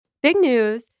Big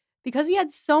news, because we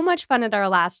had so much fun at our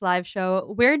last live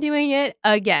show, we're doing it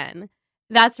again.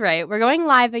 That's right, we're going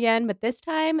live again, but this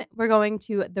time we're going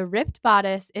to the Ripped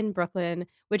Bodice in Brooklyn,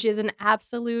 which is an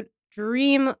absolute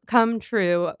dream come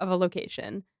true of a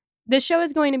location. This show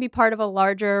is going to be part of a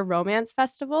larger romance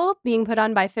festival being put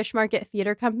on by Fish Market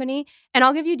Theater Company, and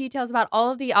I'll give you details about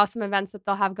all of the awesome events that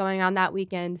they'll have going on that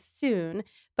weekend soon.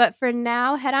 But for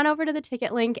now, head on over to the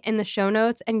ticket link in the show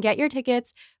notes and get your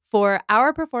tickets for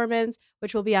our performance,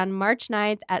 which will be on March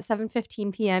 9th at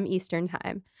 7:15 p.m. Eastern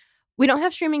Time. We don't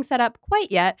have streaming set up quite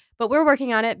yet, but we're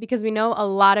working on it because we know a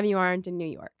lot of you aren't in New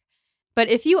York. But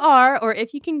if you are, or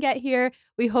if you can get here,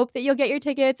 we hope that you'll get your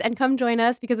tickets and come join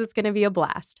us because it's going to be a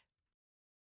blast.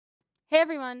 Hey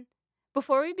everyone!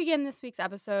 Before we begin this week's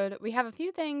episode, we have a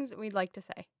few things we'd like to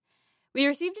say. We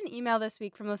received an email this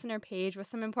week from listener Paige with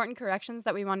some important corrections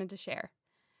that we wanted to share.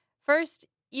 First,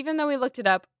 even though we looked it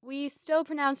up, we still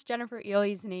pronounced Jennifer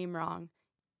Ealy's name wrong.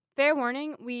 Fair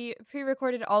warning, we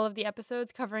pre-recorded all of the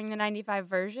episodes covering the 95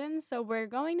 version, so we're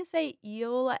going to say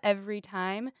Eel every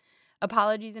time.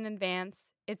 Apologies in advance.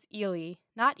 It's Ealy,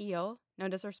 not Eel. No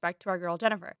disrespect to our girl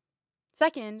Jennifer.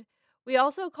 Second, we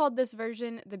also called this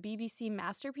version the BBC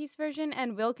Masterpiece version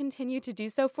and will continue to do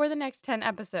so for the next 10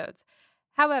 episodes.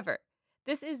 However,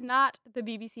 this is not the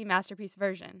BBC Masterpiece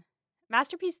version.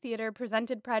 Masterpiece Theatre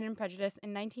presented Pride and Prejudice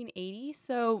in 1980,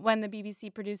 so when the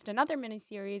BBC produced another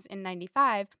miniseries in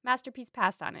 95, Masterpiece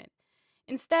passed on it.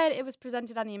 Instead, it was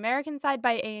presented on the American side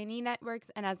by A&E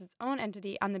Networks and as its own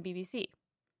entity on the BBC.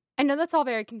 I know that's all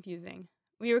very confusing.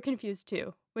 We were confused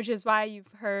too, which is why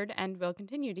you've heard and will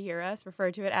continue to hear us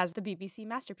refer to it as the BBC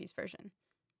Masterpiece version.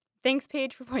 Thanks,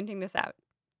 Paige, for pointing this out.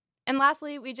 And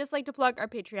lastly, we'd just like to plug our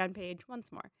Patreon page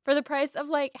once more. For the price of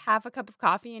like half a cup of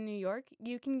coffee in New York,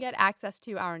 you can get access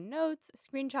to our notes,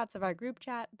 screenshots of our group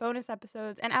chat, bonus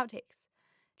episodes, and outtakes.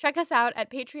 Check us out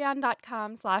at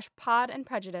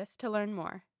patreon.com/podandprejudice to learn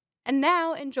more. And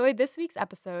now, enjoy this week's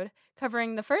episode,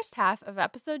 covering the first half of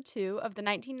episode 2 of the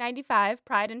 1995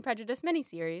 Pride and Prejudice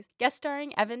miniseries, guest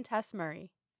starring Tess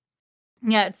Murray.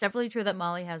 Yeah, it's definitely true that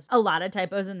Molly has a lot of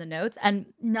typos in the notes,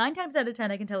 and 9 times out of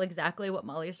 10 I can tell exactly what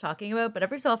Molly is talking about, but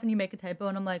every so often you make a typo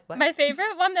and I'm like, what? My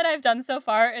favorite one that I've done so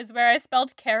far is where I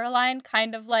spelled Caroline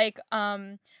kind of like,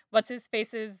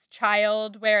 what's-his-face's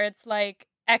child, where it's like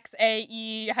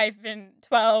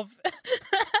XAE-12.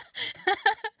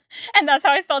 And that's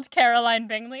how I spelled Caroline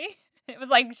Bingley. It was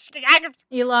like...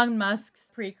 Elon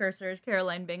Musk's precursor is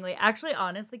Caroline Bingley. Actually,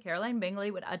 honestly, Caroline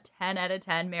Bingley would a 10 out of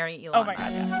 10 marry Elon Musk. Oh my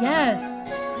god, yeah. Yes!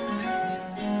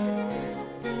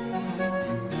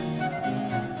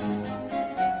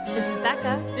 This is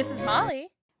Becca. This is Molly.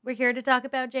 We're here to talk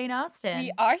about Jane Austen.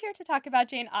 We are here to talk about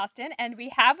Jane Austen, and we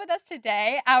have with us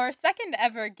today our second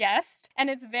ever guest, and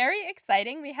it's very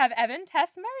exciting. We have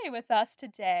Tess Murray with us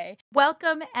today.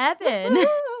 Welcome, Evan. Woo-hoo!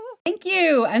 Thank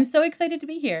you. I'm so excited to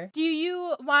be here. Do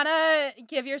you want to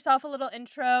give yourself a little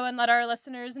intro and let our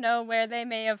listeners know where they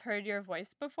may have heard your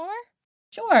voice before?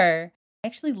 Sure. I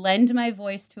actually lend my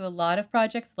voice to a lot of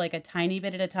projects, like a tiny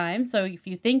bit at a time. So if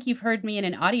you think you've heard me in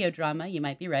an audio drama, you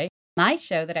might be right. My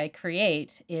show that I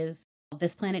create is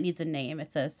This Planet Needs a Name.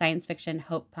 It's a science fiction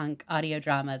hope punk audio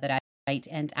drama that I write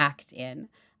and act in.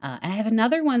 And I have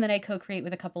another one that I co-create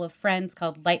with a couple of friends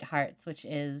called Light Hearts, which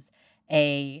is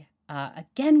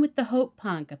again with the hope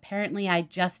punk. Apparently I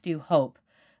just do hope,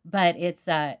 but it's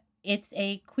a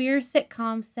queer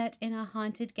sitcom set in a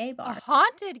haunted gay bar. A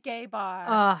haunted gay bar.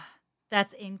 Oh,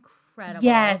 that's incredible.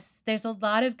 Yes, there's a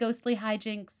lot of ghostly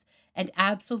hijinks and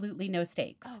absolutely no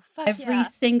stakes. Oh, fuck Every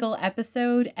single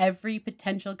episode, every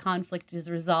potential conflict is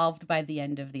resolved by the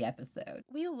end of the episode.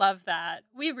 We love that.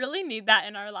 We really need that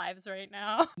in our lives right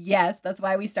now. Yes, that's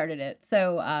why we started it.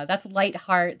 So that's Light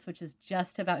Hearts, which is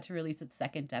just about to release its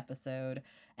second episode.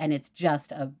 And it's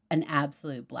just an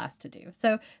absolute blast to do.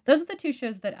 So those are the two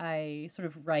shows that I sort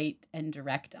of write and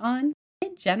direct on.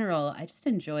 In general, I just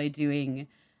enjoy doing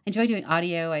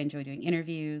audio. I enjoy doing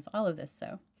interviews, all of this.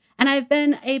 And I've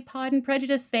been a Pod and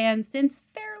Prejudice fan since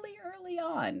fairly early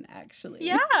on, actually.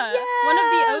 Yeah, one of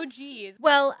the OGs.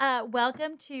 Well,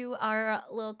 welcome to our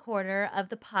little corner of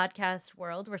the podcast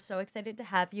world. We're so excited to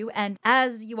have you. And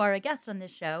as you are a guest on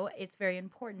this show, it's very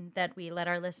important that we let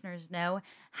our listeners know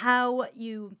how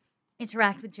you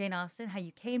interact with Jane Austen, how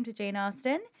you came to Jane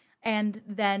Austen, and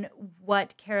then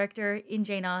what character in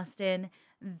Jane Austen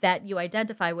that you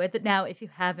identify with. Now, if you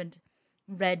haven't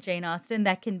read Jane Austen,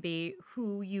 that can be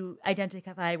who you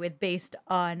identify with based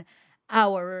on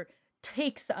our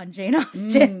takes on Jane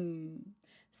Austen.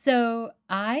 So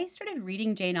I started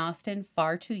reading Jane Austen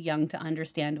far too young to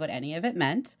understand what any of it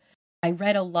meant. I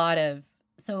read a lot of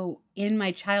So in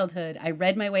my childhood, I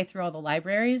read my way through all the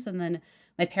libraries, and then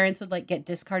my parents would like get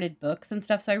discarded books and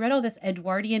stuff. So I read all this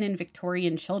Edwardian and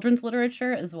Victorian children's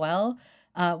literature as well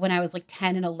when I was like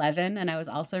 10 and 11. And I was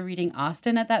also reading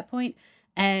Austen at that point.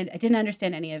 And I didn't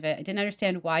understand any of it. I didn't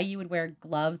understand why you would wear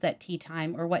gloves at tea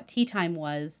time or what tea time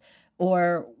was,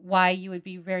 or why you would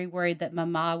be very worried that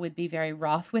mama would be very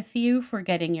wroth with you for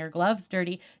getting your gloves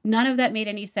dirty. None of that made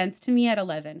any sense to me at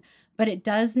 11. But it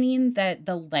does mean that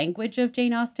the language of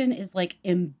Jane Austen is like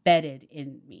embedded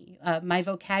in me. My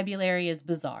vocabulary is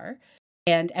bizarre.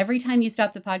 And every time you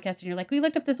stop the podcast and you're like, we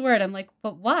looked up this word, I'm like,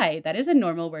 but why? That is a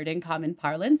normal word in common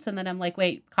parlance. And then I'm like,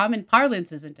 wait, common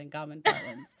parlance isn't in common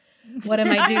parlance. What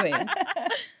am I doing?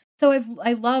 So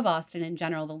I love Austen in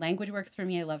general. The language works for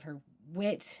me. I love her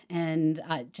wit and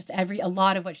just a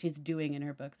lot of what she's doing in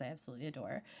her books I absolutely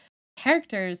adore.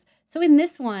 Characters. So in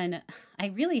this one, I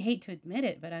really hate to admit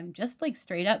it, but I'm just like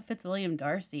straight up Fitzwilliam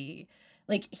Darcy.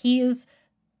 Like he is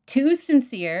too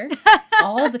sincere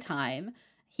all the time.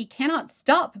 He cannot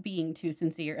stop being too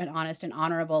sincere and honest and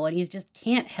honorable, and he just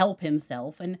can't help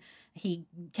himself. And he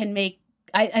can make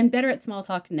I'm better at small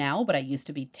talk now, but I used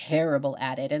to be terrible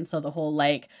at it. And so the whole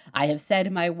like, I have said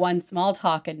my one small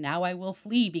talk and now I will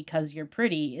flee because you're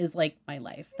pretty is like my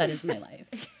life. That is my life.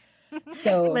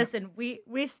 So listen, we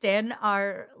stan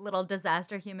our little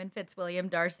disaster human Fitzwilliam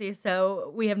Darcy,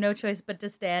 so we have no choice but to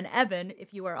stan Evan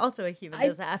if you are also a human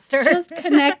disaster. Just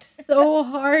connect so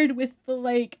hard with the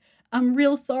like, I'm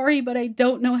real sorry, but I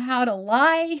don't know how to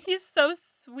lie. He's so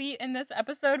sweet in this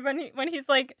episode when he's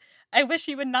like, I wish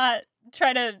you would not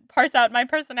try to parse out my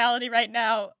personality right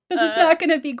now. Because it's not going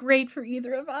to be great for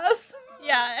either of us.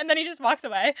 Yeah, and then he just walks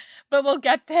away. But we'll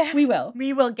get there. We will.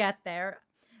 We will get there.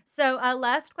 So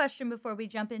last question before we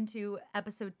jump into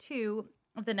episode 2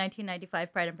 of the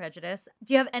 1995 Pride and Prejudice.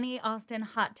 Do you have any Austen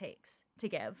hot takes to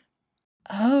give?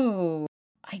 Oh,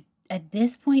 I at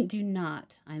this point do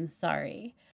not. I'm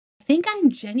sorry. I think I'm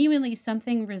genuinely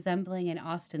something resembling an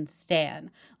Austen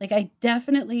stan. Like I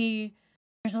definitely,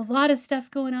 there's a lot of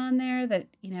stuff going on there that,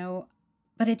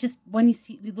 but it just, when you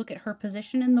look at her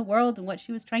position in the world and what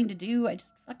she was trying to do, I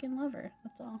just fucking love her.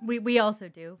 That's all. We also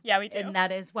do. Yeah, we do. And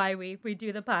that is why we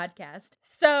do the podcast.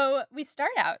 So we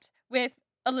start out with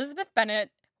Elizabeth Bennet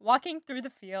walking through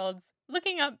the fields,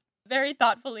 looking up very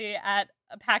thoughtfully at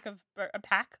Flock.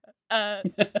 A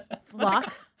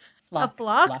flock?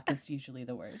 Flock is usually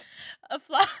the word. A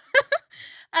flock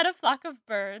at a flock of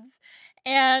birds.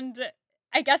 And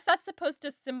I guess that's supposed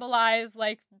to symbolize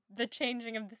like the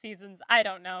changing of the seasons. I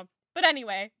don't know. But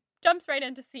anyway, jumps right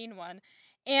into scene 1.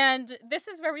 And this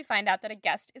is where we find out that a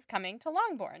guest is coming to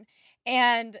Longbourn.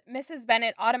 And Mrs.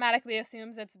 Bennet automatically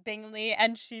assumes it's Bingley,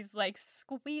 and she's like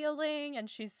squealing, and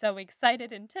she's so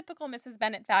excited in typical Mrs.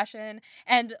 Bennet fashion.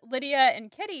 And Lydia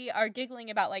and Kitty are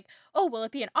giggling about like, oh, will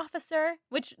it be an officer?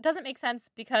 Which doesn't make sense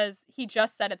because he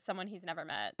just said it's someone he's never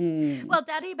met. Well,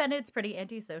 Daddy Bennet's pretty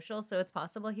antisocial, so it's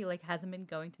possible he like hasn't been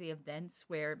going to the events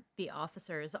where the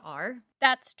officers are.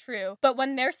 That's true. But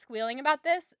when they're squealing about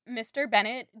this, Mr.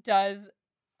 Bennet does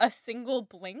a single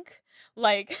blink,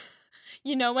 like,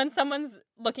 when someone's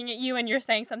looking at you and you're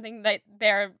saying something that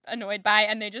they're annoyed by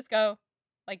and they just go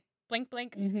like blink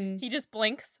blink. Mm-hmm. He just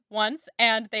blinks once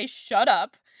and they shut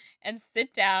up and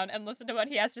sit down and listen to what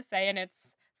he has to say, and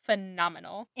it's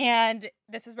phenomenal. And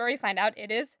this is where we find out it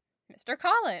is Mr.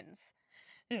 Collins.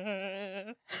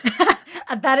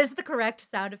 That is the correct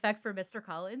sound effect for Mr.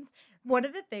 Collins. One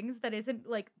of the things that isn't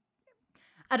like,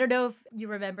 I don't know if you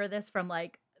remember this from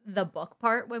like the book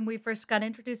part when we first got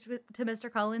introduced to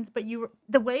Mr. Collins, but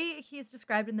the way he's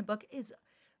described in the book is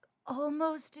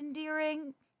almost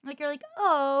endearing. Like you're like,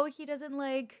 oh, he doesn't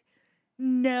like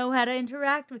know how to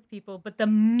interact with people. But the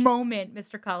moment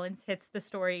Mr. Collins hits the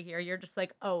story here, you're just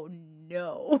like, oh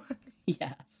no.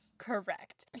 Yes.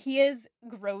 Correct. He is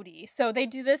grody. So they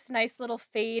do this nice little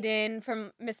fade in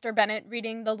from Mr. Bennet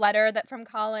reading the letter from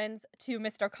Collins to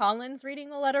Mr. Collins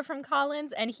reading the letter from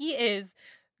Collins, and he is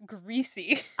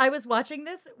greasy. I was watching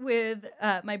this with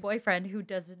my boyfriend who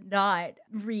does not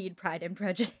read Pride and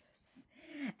Prejudice.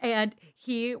 And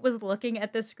he was looking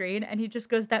at the screen and he just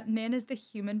goes, that man is the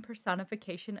human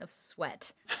personification of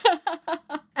sweat.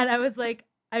 And I was like,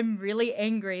 I'm really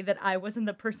angry that I wasn't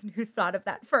the person who thought of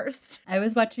that first. I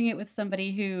was watching it with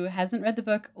somebody who hasn't read the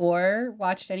book or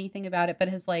watched anything about it, but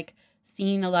has like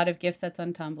seen a lot of gift sets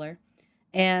on Tumblr.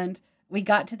 And we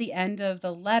got to the end of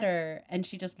the letter and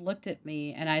she just looked at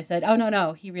me and I said, oh,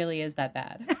 no, he really is that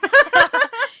bad.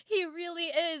 He really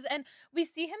is, and we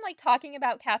see him, like, talking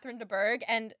about Catherine de Bourgh,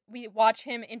 and we watch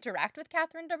him interact with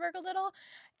Catherine de Bourgh a little,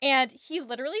 and he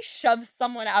literally shoves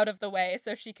someone out of the way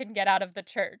so she can get out of the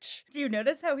church. Do you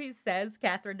notice how he says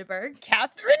Catherine de Bourgh?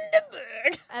 Catherine de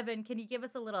Bourgh! Evan, can you give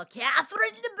us a little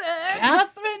Catherine de Bourgh?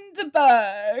 Catherine de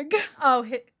Bourgh. Oh,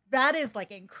 that is,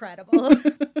 like, incredible.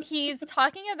 He's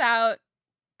talking about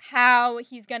how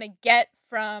he's gonna get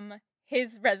from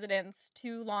his residence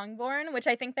to Longbourn, which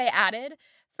I think they added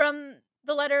from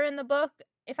the letter in the book.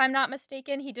 If I'm not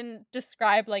mistaken, he didn't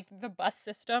describe, like, the bus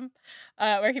system,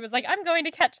 where he was like, I'm going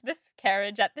to catch this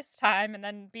carriage at this time and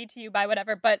then be to you by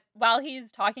whatever. But while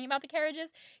he's talking about the carriages,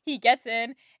 he gets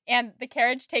in and the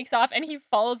carriage takes off and he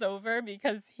falls over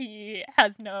because he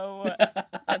has no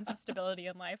sense of stability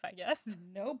in life, I guess.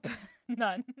 Nope.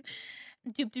 None.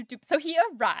 Doop, doop, doop. So he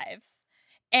arrives,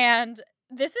 and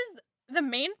this is the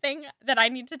main thing that I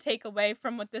need to take away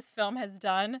from what this film has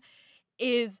done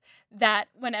is that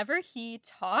whenever he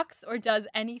talks or does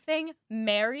anything,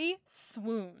 Mary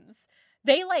swoons.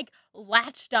 They, like,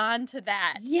 latched on to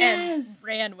that and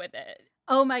ran with it.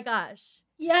 Oh my gosh.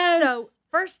 Yes. So,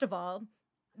 first of all,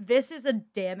 this is a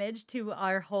damage to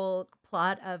our whole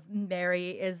plot of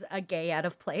Mary is a gay out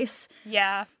of place.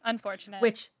 Yeah, unfortunate.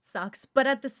 Which sucks. But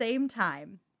at the same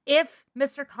time, if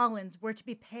Mr. Collins were to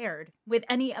be paired with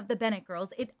any of the Bennett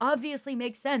girls, it obviously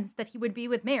makes sense that he would be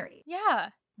with Mary. Yeah.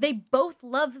 They both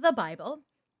love the Bible.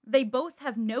 They both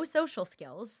have no social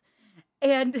skills.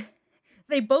 And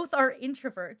they both are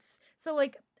introverts. So,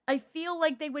 like, I feel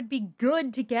like they would be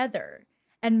good together.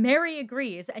 And Mary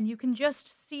agrees, and you can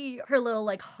just see her little,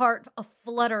 like, heart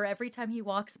aflutter every time he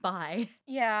walks by.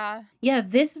 Yeah. Yeah,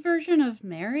 this version of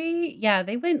Mary, yeah,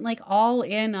 they went, like, all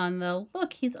in on the,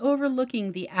 look, he's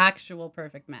overlooking the actual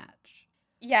perfect match.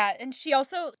 Yeah, and she,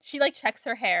 like, checks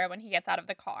her hair when he gets out of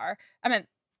the car. I meant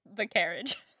the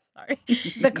carriage. Sorry.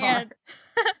 The car. And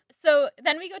so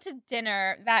then we go to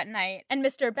dinner that night, and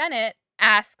Mr. Bennett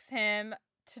asks him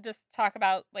to just talk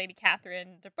about Lady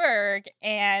Catherine de Bourgh,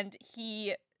 and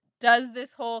he does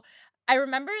this whole... I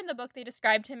remember in the book they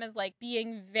described him as, like,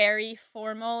 being very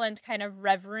formal and kind of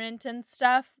reverent and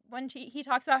stuff when he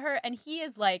talks about her, and he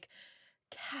is like,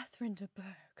 Catherine de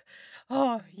Bourgh,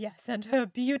 oh yes, and her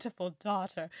beautiful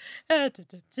daughter, and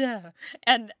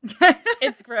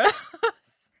it's gross.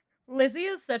 Lizzie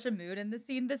is such a mood in the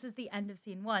scene. This is the end of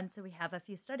scene 1, so we have a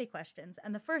few study questions.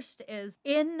 And the first is,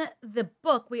 in the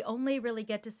book, we only really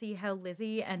get to see how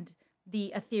Lizzie and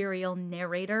the ethereal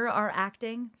narrator are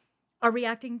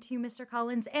reacting to Mr.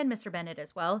 Collins and Mr. Bennett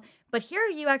as well. But here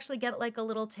you actually get, like, a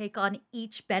little take on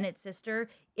each Bennett sister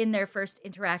in their first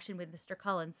interaction with Mr.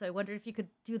 Collins. So I wonder if you could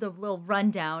do the little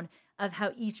rundown of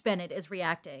how each Bennett is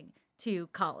reacting to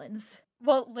Collins.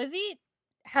 Well, Lizzie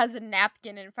has a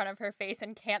napkin in front of her face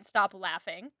and can't stop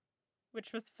laughing,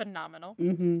 which was phenomenal.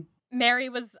 Mm-hmm. Mary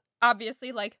was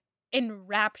obviously, like,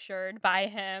 enraptured by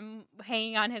him,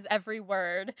 hanging on his every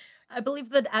word. I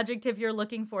believe the adjective you're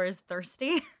looking for is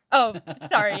thirsty. Oh,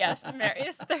 sorry, yes, Mary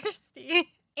is thirsty.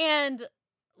 And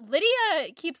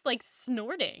Lydia keeps, like,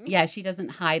 snorting. Yeah, she doesn't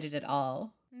hide it at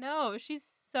all. No, she's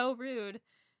so rude.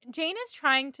 Jane is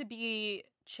trying to be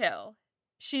chill.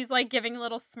 She's, like, giving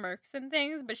little smirks and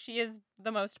things, but she is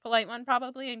the most polite one,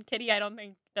 probably. And Kitty, I don't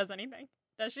think, does anything.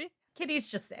 Does she? Kitty's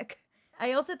just sick.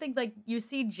 I also think, like, you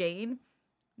see Jane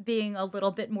being a little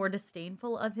bit more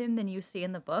disdainful of him than you see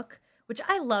in the book, which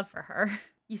I love for her.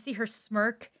 You see her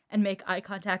smirk and make eye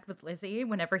contact with Lizzie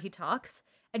whenever he talks,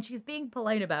 and she's being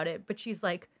polite about it, but she's,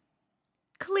 like,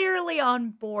 clearly on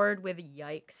board with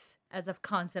yikes as a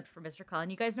concept for Mr.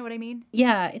 Collins. You guys know what I mean?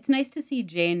 Yeah, it's nice to see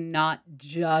Jane not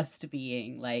just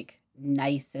being, like,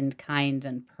 nice and kind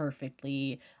and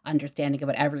perfectly understanding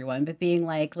about everyone, but being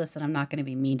like, listen, I'm not going to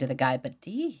be mean to the guy, but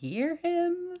do you hear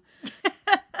him?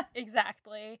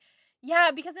 Exactly.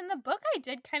 Yeah, because in the book I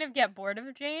did kind of get bored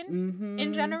of Jane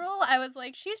in general. I was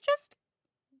like, she's just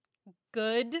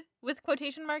good with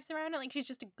quotation marks around it. Like, she's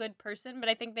just a good person, but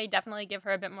I think they definitely give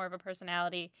her a bit more of a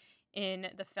personality in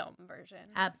the film version.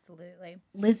 Absolutely.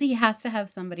 Lizzie has to have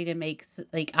somebody to make,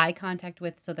 like, eye contact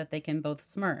with so that they can both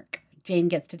smirk. Jane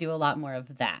gets to do a lot more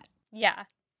of that. Yeah.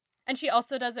 And she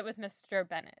also does it with Mr.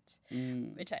 Bennett,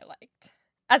 which I liked,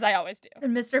 as I always do.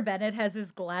 And Mr. Bennett has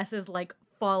his glasses, like,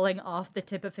 falling off the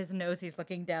tip of his nose. He's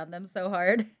looking down them so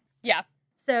hard. Yeah.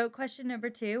 So, question number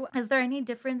 2, is there any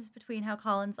difference between how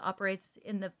Collins operates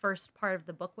in the first part of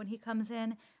the book when he comes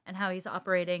in and how he's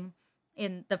operating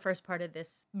in the first part of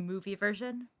this movie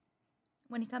version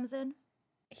when he comes in?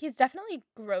 He's definitely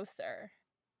grosser.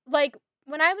 Like,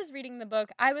 when I was reading the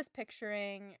book, I was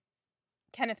picturing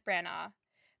Kenneth Branagh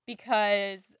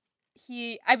because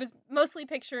I was mostly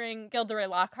picturing Gilderoy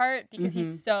Lockhart because Mhm.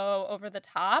 he's so over the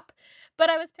top, but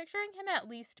I was picturing him at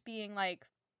least being, like,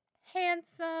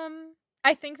 handsome.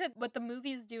 I think that what the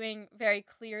movie is doing very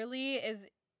clearly is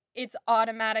it's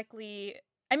automatically,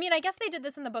 I mean, I guess they did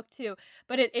this in the book too,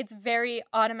 but it's very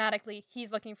automatically,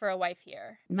 he's looking for a wife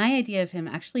here. My idea of him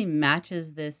actually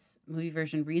matches this movie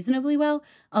version reasonably well,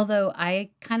 although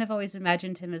I kind of always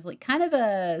imagined him as, like, kind of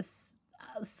a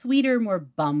sweeter, more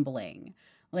bumbling.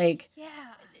 Like,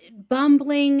 Yeah.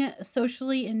 bumbling,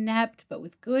 socially inept, but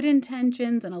with good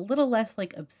intentions and a little less,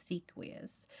 like,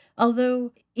 obsequious.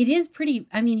 Although it is pretty,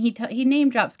 I mean, he name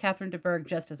drops Catherine de Bourgh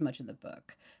just as much in the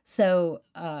book. So,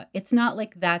 it's not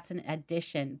like that's an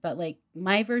addition, but, like,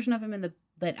 my version of him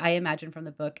that I imagine from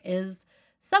the book is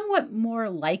somewhat more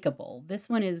likable. This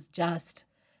one is just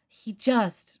he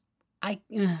just I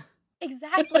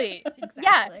Exactly.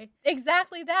 Yeah, Exactly.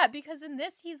 exactly that, because in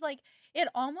this, he's like, it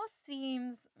almost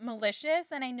seems malicious,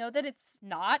 and I know that it's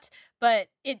not, but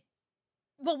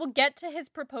we'll get to his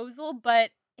proposal, but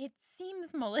it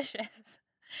seems malicious.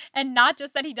 And not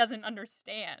just that he doesn't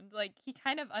understand, like, he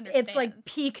kind of It's like understands.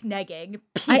 peak negging.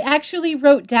 I Peak. actually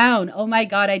wrote down, "Oh my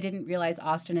god, I didn't realize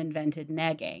Austen invented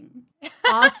negging."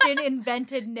 Austen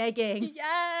invented negging.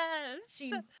 Yes!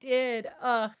 She did.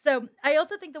 So I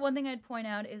also think the one thing I'd point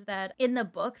out is that in the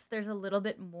books, there's a little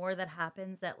bit more that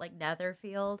happens at like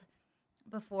Netherfield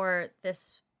before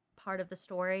this part of the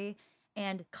story.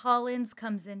 And Collins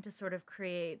comes in to sort of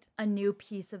create a new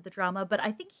piece of the drama. But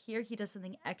I think here he does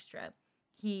something extra.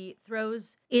 He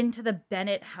throws into the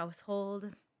Bennett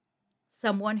household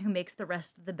someone who makes the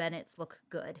rest of the Bennets look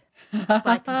good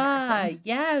by comparison.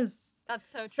 Yes. That's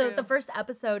so So true. the first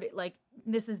episode, like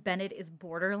Mrs. Bennett is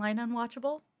borderline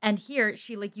unwatchable, and here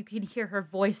she like you can hear her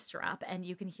voice drop, and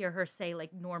you can hear her say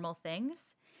like normal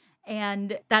things,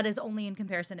 and that is only in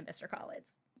comparison to Mr. Collins.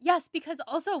 Yes, because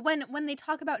also when they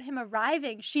talk about him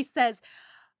arriving, she says,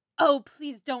 "Oh,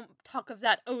 please don't talk of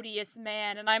that odious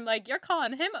man." And I'm like, "You're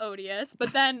calling him odious?"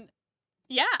 But then,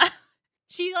 yeah,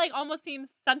 she like almost seems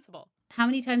sensible. How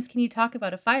many times can you talk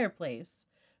about a fireplace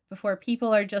before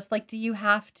people are just like, "Do you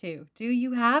have to? Do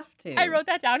you have to?" I wrote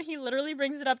that down. He literally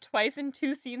brings it up twice in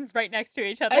 2 scenes right next to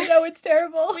each other. I know, it's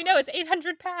terrible. We know it's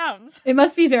 800 pounds. It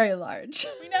must be very large.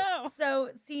 We know.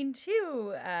 So scene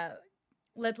 2,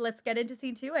 let's get into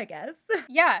scene 2, I guess.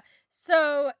 Yeah.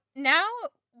 So now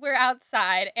we're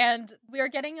outside and we're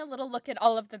getting a little look at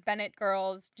all of the Bennett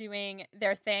girls doing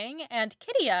their thing. And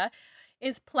Kittia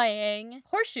is playing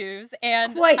horseshoes.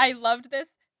 And Quoits. I loved this.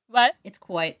 What? It's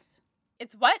quoits.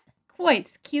 It's what?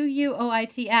 Quoits. Quoits. Oh,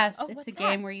 It's what's a that?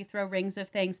 game where you throw rings of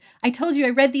things. I told you I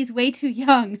read these way too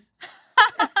young.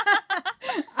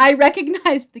 I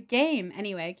recognized the game.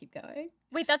 Anyway, keep going.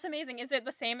 Wait, that's amazing. Is it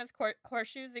the same as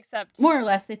horseshoes except More or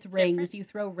less, it's rings. Different? You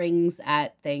throw rings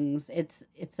at things. It's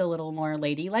a little more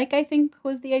ladylike, I think,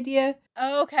 was the idea.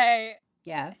 Okay.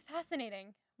 Yeah.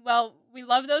 Fascinating. Well, we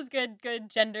love those good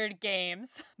gendered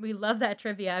games. We love that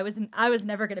trivia. I was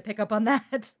never going to pick up on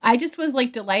that. I just was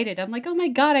like delighted. I'm like, oh my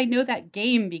god, I know that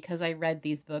game because I read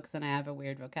these books and I have a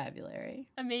weird vocabulary.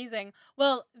 Amazing.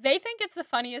 Well, they think it's the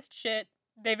funniest shit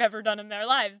they've ever done in their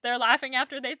lives. They're laughing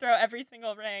after they throw every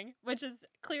single ring, which is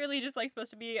clearly just like supposed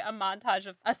to be a montage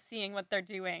of us seeing what they're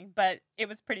doing, but it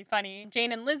was pretty funny.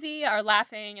 Jane and Lizzie are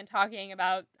laughing and talking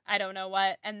about I don't know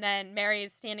what, and then Mary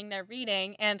is standing there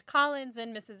reading, and Collins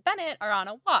and Mrs. Bennett are on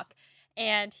a walk.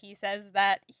 And he says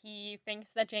that he thinks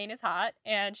that Jane is hot,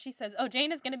 and she says, "Oh,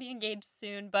 Jane is going to be engaged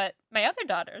soon, but my other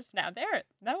daughters now they're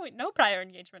no prior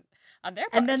engagement on their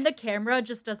part." And then the camera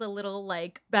just does a little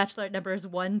like bachelorette numbers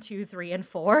 1, 2, 3, and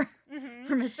 4 Mhm.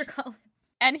 for Mr. Collins.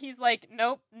 And he's like,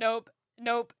 "Nope, nope,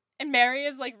 nope." And Mary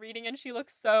is like reading, and she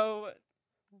looks so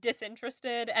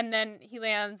disinterested. And then he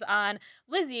lands on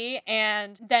Lizzie,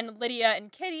 and then Lydia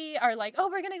and Kitty are like, "Oh,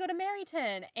 we're gonna go to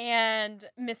Meryton." And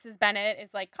Mrs. Bennett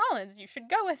is like, "Collins, you should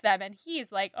go with them." And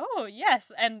he's like, "Oh,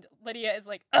 yes." And Lydia is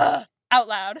like, "Ugh," out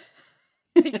loud.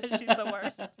 Because she's the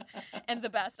worst and the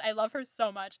best. I love her so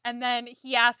much. And then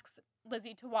he asks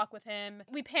Lizzie to walk with him.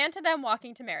 We pan to them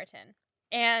walking to Meryton,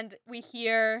 and we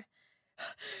hear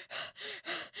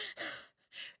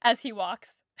as he walks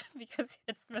because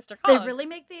it's Mr. They Collins. really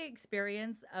make the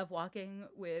experience of walking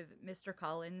with Mr.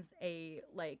 Collins a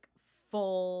like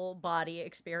full body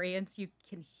experience. You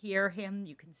can hear him,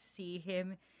 you can see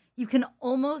him, you can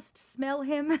almost smell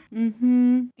him.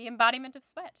 Mm-hmm. The embodiment of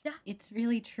sweat. Yeah. It's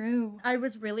really true. I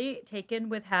was really taken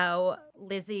with how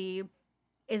Lizzie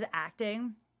is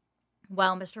acting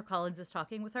while Mr. Collins is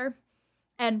talking with her.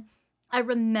 And I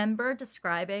remember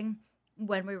describing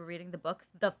when we were reading the book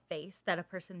the face that a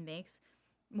person makes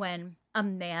when a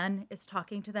man is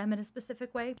talking to them in a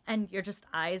specific way and your just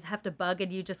eyes have to bug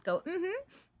and you just go,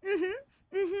 mm-hmm,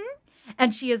 mm-hmm, mm-hmm.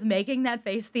 And she is making that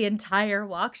face the entire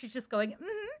walk. She's just going,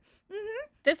 mm-hmm, mm-hmm.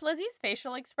 This Lizzie's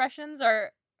facial expressions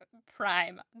are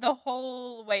prime the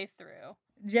whole way through.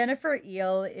 Jennifer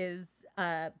Eel is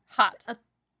hot.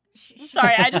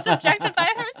 Sorry, I just objectify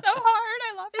her so hard.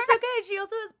 I love her. It's okay. She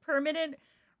also has permanent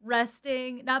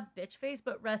resting, not bitch face,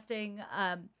 but resting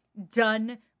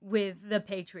done with the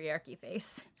patriarchy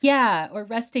face. Yeah, or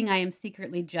resting I am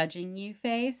secretly judging you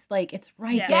face. Like, it's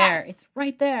right there. It's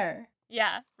right there.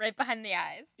 Yeah, right behind the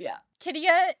eyes. Yeah.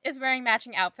 Kittia is wearing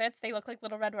matching outfits. They look like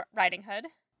Little Red Riding Hood.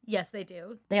 Yes, they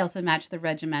do. They also match the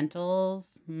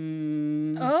regimentals.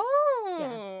 Oh.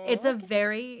 Yeah. It's a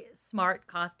very smart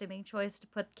costuming choice to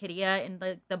put Kittia in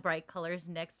the bright colors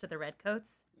next to the red coats.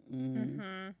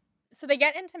 Mm-hmm. So they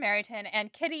get into Meryton,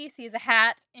 and Kitty sees a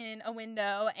hat in a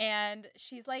window, and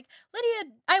she's like,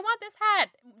 Lydia, I want this hat.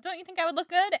 Don't you think I would look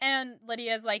good? And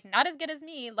Lydia's like, not as good as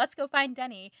me. Let's go find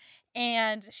Denny.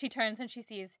 And she turns and she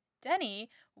sees Denny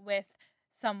with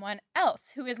someone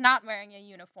else who is not wearing a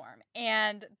uniform.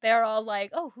 And they're all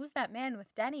like, oh, who's that man with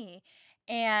Denny?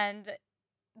 And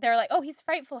they're like, oh, he's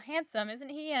frightful handsome, isn't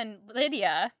he? And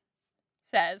Lydia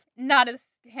says, not as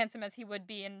handsome as he would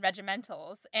be in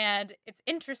regimentals. And it's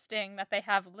interesting that they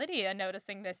have Lydia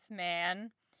noticing this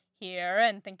man here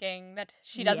and thinking that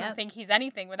she doesn't think he's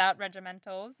anything without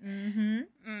regimentals. Mm-hmm.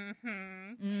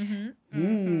 Mm-hmm.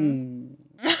 Mm-hmm.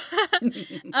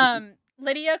 Mm-hmm.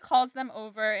 Lydia calls them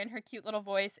over in her cute little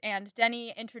voice, and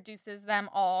Denny introduces them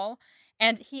all.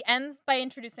 And he ends by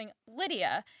introducing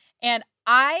Lydia. And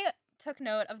I took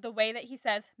note of the way that he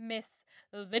says Miss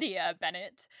Lydia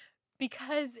Bennet,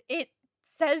 because it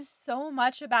says so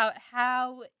much about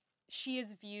how she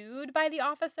is viewed by the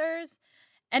officers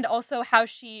and also how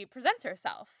she presents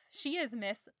herself. She is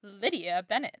Miss Lydia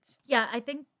Bennet. Yeah, I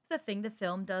think the thing the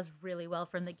film does really well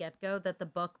from the get-go that the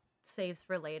book saves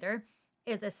for later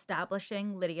is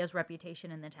establishing Lydia's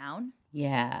reputation in the town.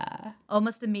 Yeah.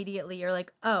 Almost immediately you're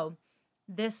like, oh,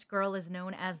 this girl is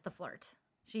known as the flirt.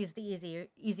 She's the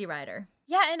easy rider.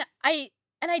 Yeah, and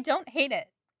I don't hate it.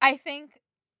 I think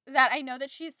that I know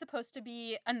that she's supposed to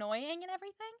be annoying and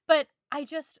everything, but I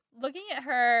just, looking at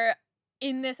her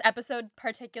in this episode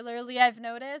particularly, I've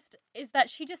noticed, is that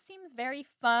she just seems very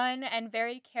fun and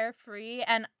very carefree,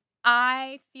 and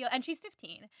I feel, and she's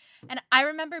 15, and I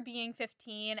remember being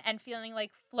 15 and feeling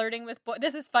like flirting with boys.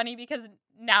 This is funny because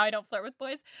now I don't flirt with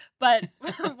boys, but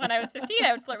when I was 15,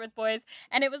 I would flirt with boys,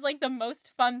 and it was like the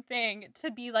most fun thing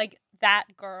to be like that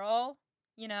girl,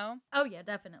 you know? Oh yeah,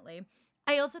 definitely.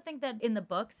 I also think that in the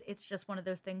books, it's just one of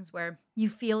those things where you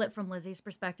feel it from Lizzie's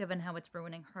perspective and how it's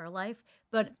ruining her life.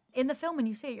 But in the film, when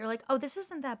you see it, you're like, oh, this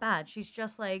isn't that bad. She's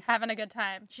just like... having a good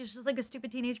time. She's just like a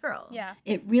stupid teenage girl. Yeah.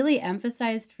 It really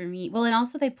emphasized for me... Well, and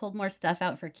also they pulled more stuff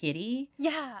out for Kitty.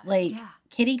 Yeah. Like,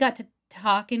 Kitty got to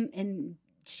talk and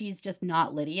she's just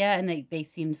not Lydia. And they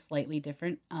seemed slightly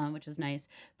different, which is nice.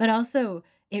 But also...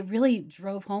 it really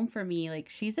drove home for me, like,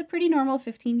 she's a pretty normal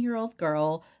 15-year-old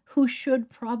girl who should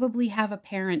probably have a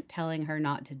parent telling her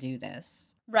not to do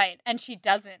this. Right, and she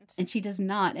doesn't. And she does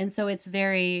not. And so it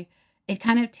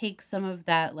kind of takes some of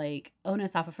that, like,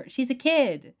 onus off of her. She's a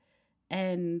kid.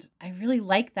 And I really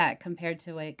like that compared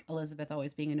to, like, Elizabeth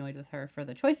always being annoyed with her for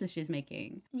the choices she's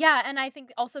making. Yeah, and I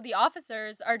think also the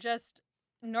officers are just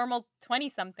normal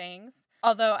 20-somethings.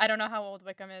 Although I don't know how old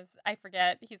Wickham is. I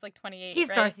forget. He's like 28, He's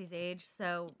right? Darcy's age,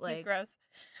 so like... he's gross.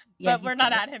 Yeah, but we're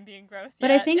not at him being gross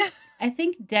But yet. I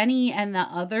think Denny and the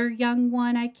other young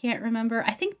one, I can't remember.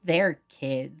 I think they're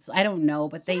kids. I don't know,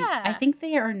 but I think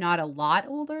they are not a lot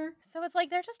older. So it's like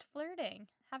they're just flirting,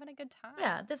 having a good time.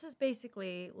 Yeah, this is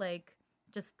basically like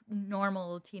just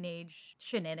normal teenage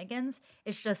shenanigans.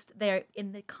 It's just they're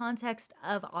in the context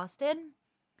of Austen,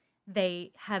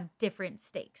 they have different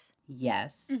stakes.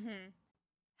 Yes. Mm-hmm.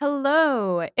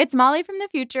 Hello, it's Molly from the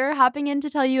future hopping in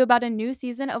to tell you about a new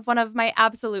season of one of my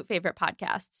absolute favorite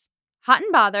podcasts. Hot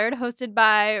and Bothered, hosted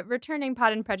by returning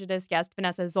Pod and Prejudice guest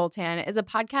Vanessa Zoltan, is a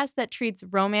podcast that treats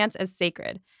romance as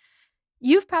sacred.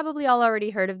 You've probably all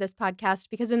already heard of this podcast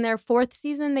because in their 4th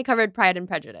season, they covered Pride and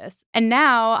Prejudice. And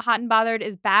now, Hot and Bothered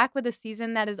is back with a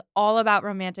season that is all about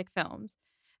romantic films.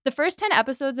 The first 10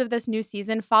 episodes of this new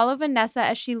season follow Vanessa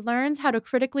as she learns how to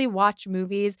critically watch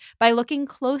movies by looking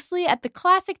closely at the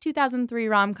classic 2003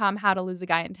 rom-com How to Lose a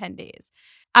Guy in 10 Days.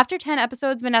 After 10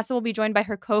 episodes, Vanessa will be joined by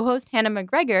her co-host Hannah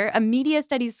McGregor, a media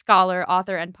studies scholar,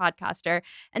 author, and podcaster,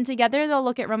 and together they'll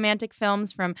look at romantic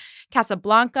films from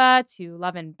Casablanca to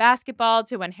Love and Basketball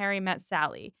to When Harry Met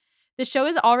Sally. The show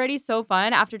is already so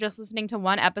fun after just listening to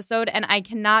one episode, and I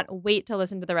cannot wait to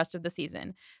listen to the rest of the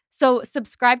season. So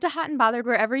subscribe to Hot and Bothered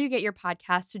wherever you get your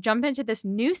podcasts to jump into this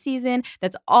new season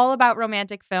that's all about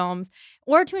romantic films,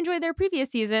 or to enjoy their previous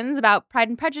seasons about Pride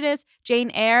and Prejudice, Jane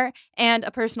Eyre, and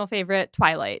a personal favorite,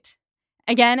 Twilight.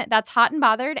 Again, that's Hot and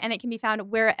Bothered, and it can be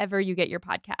found wherever you get your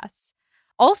podcasts.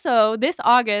 Also, this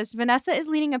August, Vanessa is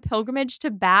leading a pilgrimage to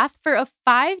Bath for a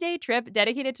 5-day trip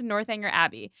dedicated to Northanger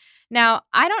Abbey. Now,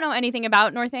 I don't know anything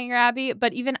about Northanger Abbey,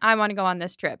 but even I want to go on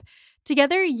this trip.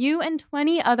 Together, you and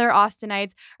 20 other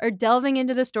Austinites are delving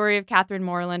into the story of Catherine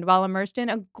Morland while immersed in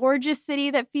a gorgeous city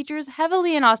that features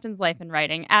heavily in Austen's life and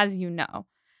writing, as you know.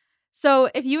 So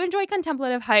if you enjoy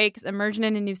contemplative hikes, immersion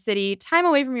in a new city, time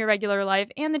away from your regular life,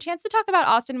 and the chance to talk about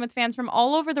Austen with fans from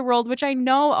all over the world, which I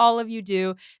know all of you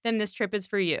do, then this trip is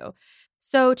for you.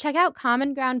 So check out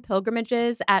Common Ground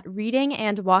Pilgrimages at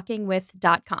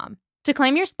readingandwalkingwith.com. To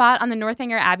claim your spot on the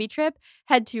Northanger Abbey trip,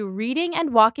 head to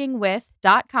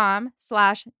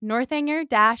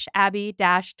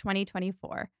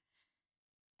readingandwalkingwith.com/Northanger-Abbey-2024.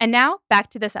 And now, back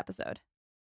to this episode.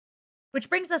 Which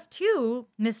brings us to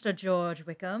Mr. George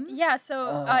Wickham. Yeah,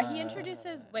 so he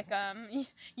introduces Wickham.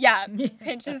 Yeah,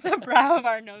 pinches the brow of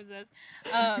our noses.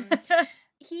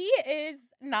 He is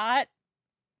not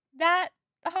that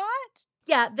hot.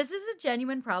 Yeah, this is a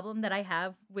genuine problem that I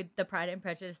have with the Pride and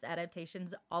Prejudice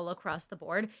adaptations all across the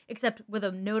board, except with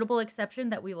a notable exception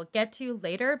that we will get to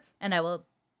later, and I will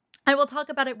talk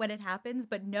about it when it happens,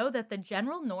 but know that the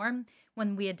general norm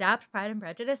when we adapt Pride and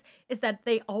Prejudice is that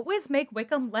they always make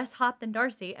Wickham less hot than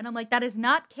Darcy, and I'm like, that is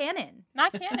not canon.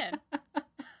 Not canon.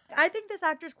 I think this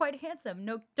actor's quite handsome.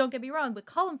 No, don't get me wrong, but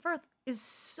Colin Firth is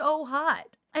so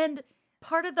hot. And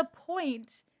part of the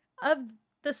point of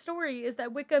the story is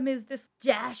that Wickham is this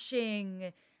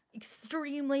dashing,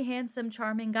 extremely handsome,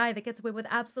 charming guy that gets away with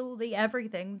absolutely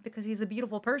everything because he's a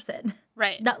beautiful person.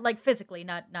 Right. Not like physically,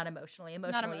 not emotionally.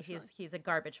 Emotionally, he's a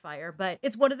garbage fire. But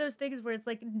it's one of those things where it's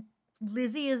like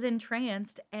Lizzie is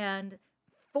entranced and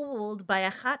fooled by a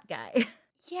hot guy.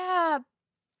 Yeah,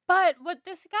 but what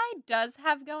this guy does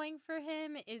have going for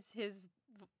him is his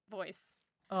voice.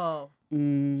 Oh.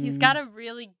 He's got a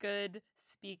really good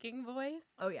speaking voice.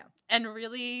 Oh, yeah. And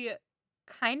really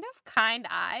kind of kind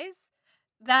eyes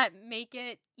that make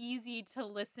it easy to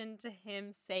listen to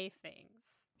him say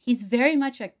things. He's very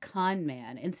much a con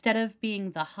man. Instead of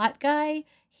being the hot guy,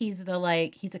 he's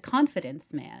a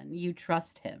confidence man. You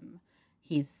trust him.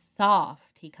 He's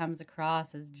soft. He comes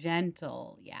across as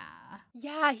gentle. Yeah.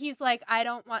 Yeah, he's like,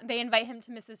 they invite him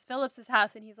to Mrs. Phillips's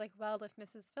house, and he's like, well, if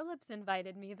Mrs. Phillips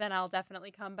invited me, then I'll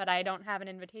definitely come, but I don't have an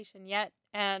invitation yet.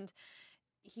 And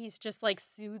he's just like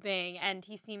soothing, and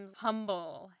he seems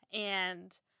humble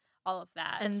and all of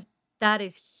that. And that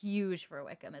is huge for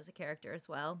Wickham as a character as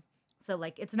well. So,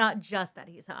 like, it's not just that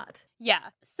he's hot.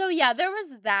 Yeah. So, yeah, there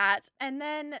was that. And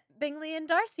then Bingley and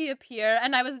Darcy appear,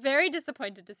 and I was very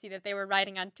disappointed to see that they were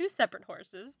riding on 2 separate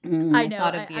horses. I know.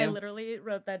 I literally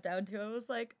wrote that down, too. I was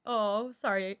like, oh,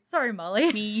 sorry,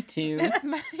 Molly. Me too.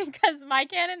 Because my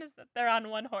canon is that they're on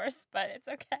 1 horse, but it's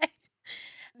okay.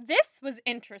 This was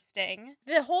interesting.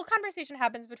 The whole conversation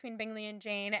happens between Bingley and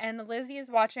Jane, and Lizzie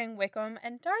is watching Wickham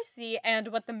and Darcy, and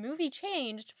what the movie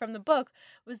changed from the book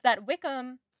was that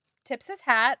Wickham tips his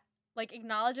hat, like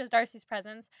acknowledges Darcy's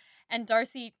presence, and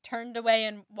Darcy turned away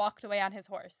and walked away on his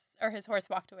horse, or his horse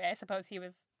walked away. I suppose he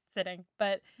was sitting,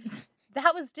 but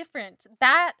that was different.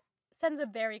 That sends a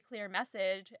very clear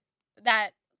message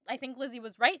that I think Lizzie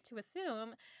was right to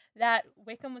assume that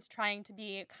Wickham was trying to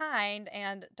be kind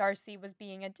and Darcy was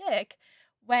being a dick,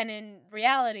 when in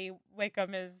reality,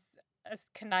 Wickham is a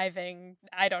conniving,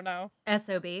 I don't know.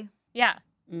 SOB. Yeah.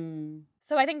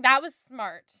 So I think that was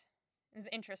smart. It was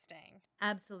interesting.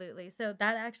 Absolutely. So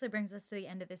that actually brings us to the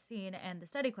end of this scene, and the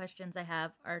study questions I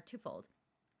have are twofold.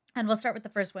 And we'll start with the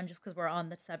first one just because we're on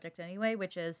the subject anyway,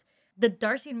 which is the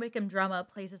Darcy and Wickham drama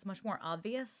plays is much more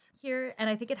obvious here, and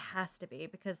I think it has to be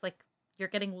because, like, you're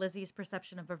getting Lizzie's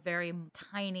perception of a very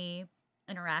tiny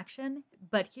interaction,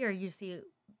 but here you see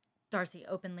Darcy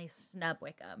openly snub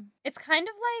Wickham. It's kind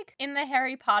of like in the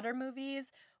Harry Potter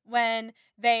movies when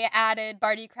they added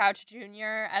Barty Crouch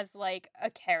Jr. as, like, a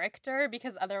character,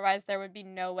 because otherwise there would be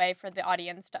no way for the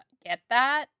audience to get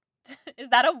that. Is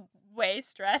that a way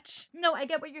stretch? No, I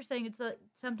get what you're saying. It's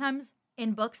sometimes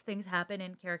in books things happen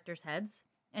in characters' heads,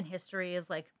 and history is,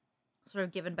 like, sort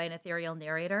of given by an ethereal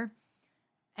narrator.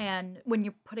 And when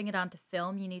you're putting it onto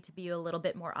film, you need to be a little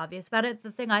bit more obvious about it.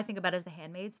 The thing I think about is The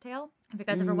Handmaid's Tale. Have you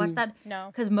guys ever watched that? No.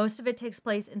 Because most of it takes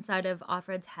place inside of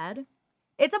Offred's head.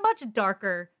 It's a much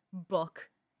darker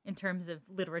book in terms of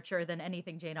literature than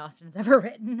anything Jane Austen's ever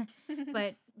written.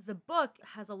 But the book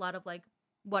has a lot of, like,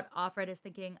 what Offred is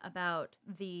thinking about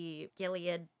the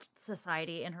Gilead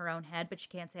society in her own head, but she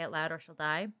can't say it loud or she'll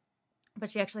die. But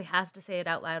she actually has to say it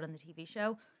out loud on the TV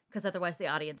show because otherwise the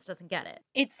audience doesn't get it.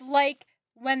 It's like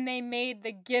when they made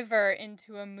The Giver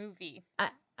into a movie.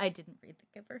 I didn't read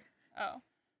The Giver. Oh,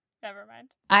 never mind.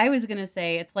 I was going to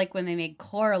say it's like when they made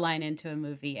Coraline into a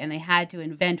movie and they had to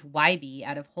invent Wybie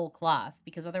out of whole cloth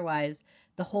because otherwise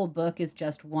the whole book is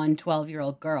just one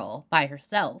 12-year-old girl by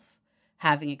herself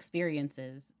having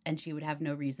experiences and she would have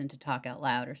no reason to talk out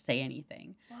loud or say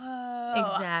anything.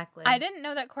 Whoa. Exactly. I didn't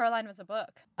know that Coraline was a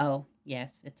book. Oh,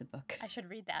 yes, it's a book. I should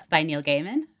read that. It's by Neil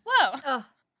Gaiman. Whoa. Oh,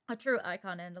 a true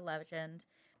icon and a legend.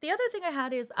 The other thing I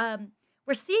had is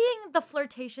we're seeing the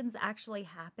flirtations actually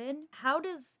happen. How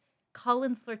does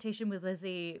Colin's flirtation with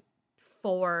Lizzie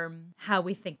form how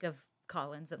we think of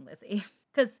Collins and Lizzie?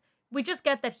 Because we just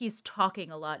get that he's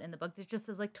talking a lot in the book. It just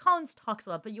says, like, Collins talks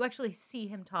a lot, but you actually see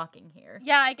him talking here.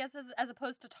 Yeah, I guess as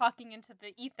opposed to talking into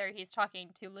the ether, he's talking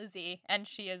to Lizzie, and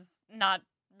she is not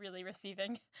really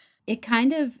receiving. It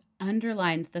kind of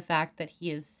underlines the fact that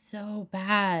he is so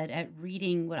bad at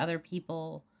reading what other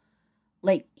people,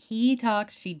 like, he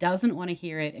talks, she doesn't want to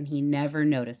hear it, and he never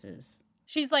notices.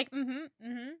 She's like,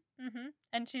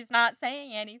 and she's not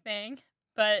saying anything,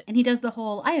 but... And he does the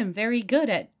whole, I am very good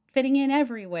at fitting in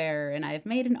everywhere, and I've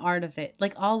made an art of it,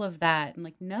 like, all of that. And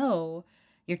like, no,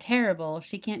 you're terrible.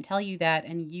 She can't tell you that,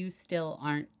 and you still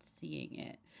aren't seeing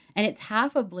it. And it's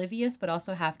half oblivious, but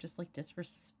also half just, like,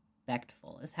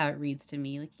 disrespectful is how it reads to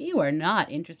me. Like, you are not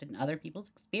interested in other people's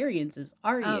experiences,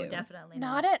 are you? Oh, definitely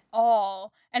not at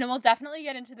all. And we'll definitely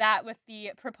get into that with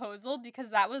the proposal, because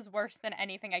that was worse than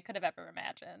anything I could have ever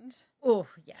imagined. Oh,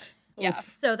 yes. Yeah.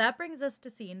 Oof. So that brings us to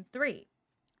scene 3,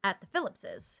 at the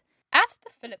Phillipses. At the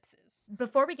Phillipses.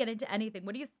 Before we get into anything,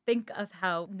 what do you think of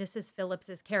how Mrs. Phillips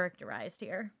is characterized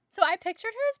here? So I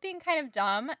pictured her as being kind of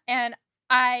dumb, and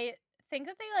I think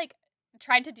that they, like,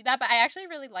 tried to do that, but I actually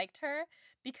really liked her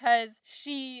because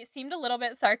she seemed a little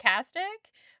bit sarcastic.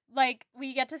 Like,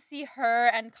 we get to see her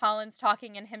and Collins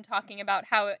talking and him talking about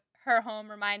how her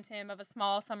home reminds him of a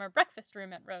small summer breakfast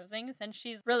room at Rosings, and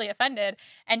she's really offended.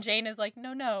 And Jane is like,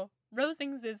 no,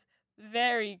 Rosings is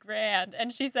very grand.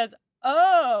 And she says,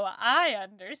 oh, I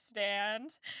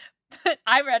understand. But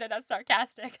I read it as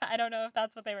sarcastic. I don't know if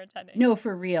that's what they were intending. No,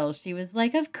 for real. She was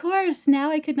like, of course,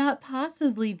 now I could not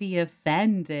possibly be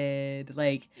offended.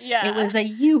 Like, Yeah. it was a,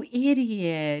 you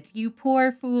idiot, you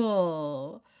poor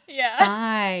fool. Yeah.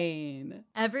 Fine.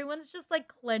 Everyone's just like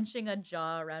clenching a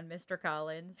jaw around Mr.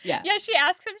 Collins. Yeah. Yeah, she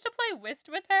asks him to play whist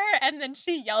with her, and then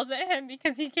she yells at him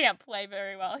because he can't play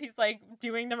very well. He's, like,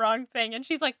 doing the wrong thing, and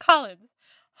she's like, Collins,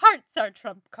 hearts are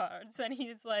trump cards. And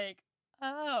he's like,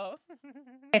 oh.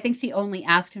 I think she only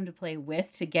asked him to play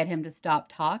whist to get him to stop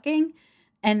talking,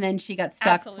 and then she got stuck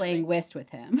Absolutely. playing whist with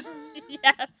him.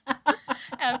 Yes,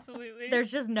 absolutely. There's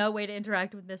just no way to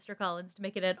interact with Mr. Collins to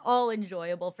make it at all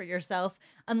enjoyable for yourself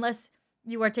unless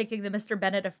you are taking the Mr.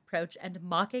 Bennett approach and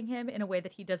mocking him in a way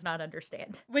that he does not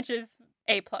understand. Which is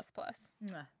A++.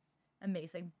 Mwah.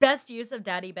 Amazing. Best use of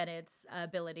Daddy Bennett's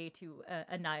ability to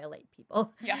annihilate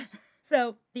people. Yeah.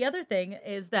 So the other thing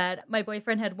is that my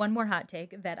boyfriend had one more hot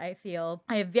take that I feel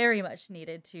I very much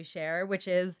needed to share, which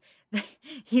is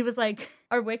he was like,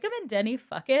 are Wickham and Denny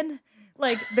fucking?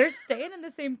 Like, they're staying in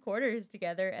the same quarters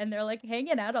together and they're like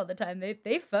hanging out all the time.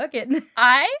 They fucking.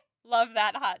 I love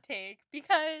that hot take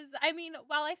because, I mean,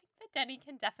 while I think that Denny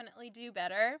can definitely do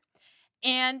better,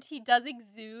 and he does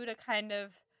exude a kind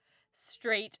of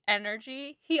straight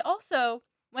energy, he also,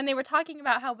 when they were talking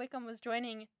about how Wickham was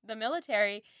joining the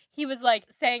military, he was, like,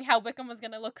 saying how Wickham was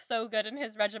going to look so good in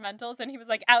his regimentals, and he was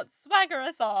like, out swagger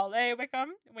us all, eh, Wickham?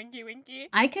 Winky, winky.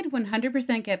 I could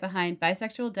 100% get behind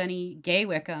bisexual Denny, gay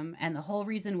Wickham, and the whole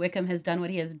reason Wickham has done what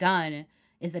he has done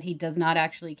is that he does not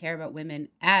actually care about women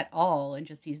at all and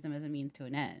just sees them as a means to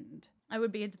an end. I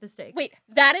would be into the stake. Wait,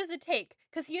 that is a take,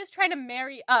 because he is trying to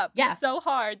marry up Yeah. so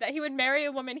hard that he would marry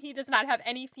a woman he does not have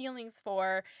any feelings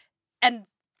for and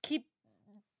keep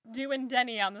doing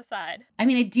Denny on the side. I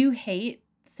mean, I do hate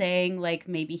saying, like,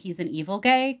 maybe he's an evil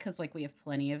gay, because, like, we have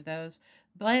plenty of those.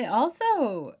 But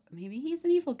also, maybe he's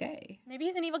an evil gay. Maybe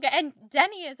he's an evil guy. And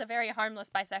Denny is a very harmless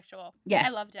bisexual. Yes.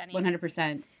 I love Denny.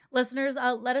 100%. Listeners,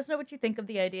 let us know what you think of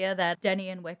the idea that Denny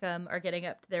and Wickham are getting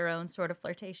up to their own sort of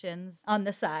flirtations on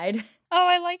the side. Oh,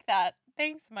 I like that.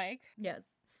 Thanks, Mike. Yes.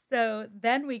 So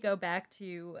then we go back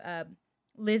to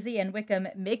Lizzie and Wickham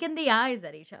making the eyes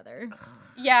at each other.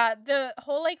 Yeah, the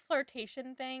whole, like,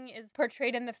 flirtation thing is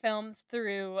portrayed in the films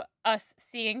through us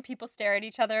seeing people stare at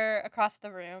each other across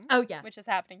the room. Oh, yeah. Which is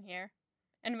happening here.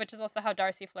 And which is also how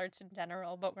Darcy flirts in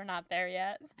general, but we're not there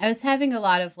yet. I was having a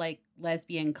lot of like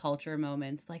lesbian culture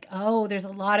moments, like, oh, there's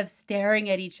a lot of staring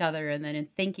at each other and then in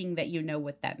thinking that you know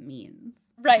what that means.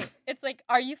 Right. It's like,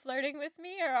 are you flirting with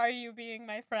me or are you being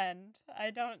my friend?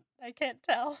 I can't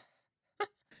tell.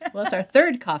 Well, it's our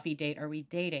third coffee date. Are we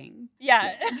dating?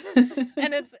 Yeah.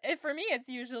 And for me, it's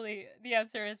usually the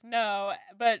answer is no,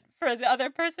 but for the other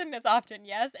person, it's often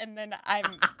yes. And then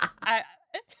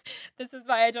this is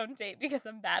why I don't date, because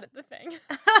I'm bad at the thing.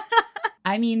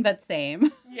 I mean, but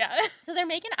same. Yeah. So they're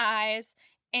making eyes,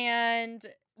 and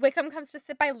Wickham comes to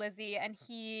sit by Lizzie, and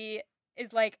he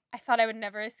is like, I thought I would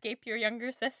never escape your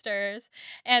younger sisters.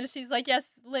 And she's like, yes,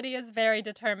 Lydia's very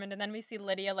determined. And then we see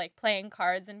Lydia like playing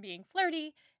cards and being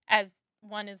flirty, as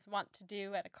one is wont to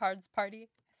do at a cards party,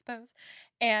 I suppose.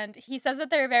 And he says that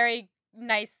they're very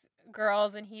nice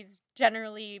girls, and he's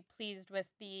generally pleased with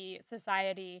the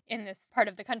society in this part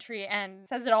of the country, and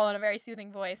says it all in a very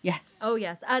soothing voice. Yes. Oh,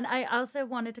 yes. And I also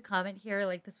wanted to comment here,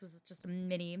 like this was just a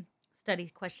mini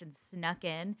study question snuck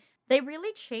in. They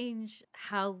really change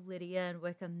how Lydia and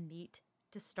Wickham meet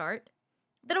to start.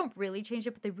 They don't really change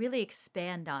it, but they really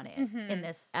expand on it in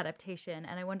this adaptation.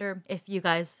 And I wonder if you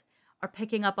guys are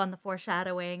picking up on the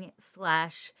foreshadowing /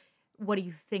 what do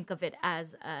you think of it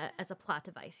as a plot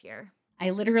device here? I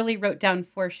literally wrote down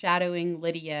foreshadowing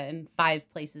Lydia in 5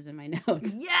 places in my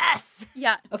notes. Yes!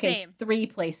 Yeah, Okay, same. 3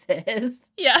 places.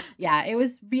 Yeah. Yeah, it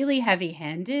was really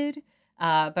heavy-handed,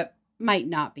 but might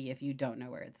not be if you don't know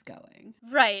where it's going.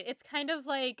 Right. It's kind of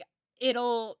like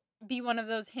it'll be one of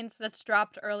those hints that's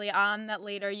dropped early on that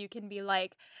later you can be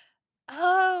like,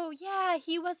 oh, yeah,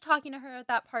 he was talking to her at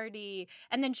that party.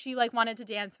 And then she like wanted to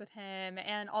dance with him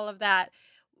and all of that,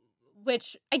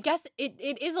 which I guess it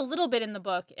is a little bit in the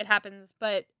book. It happens,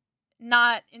 but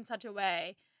not in such a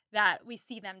way that we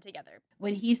see them together.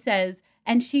 When he says,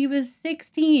 and she was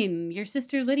 16, your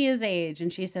sister Lydia's age,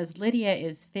 and she says, Lydia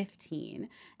is 15.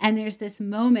 And there's this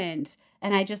moment,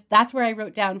 and that's where I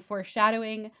wrote down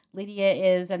foreshadowing, Lydia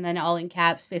is, and then all in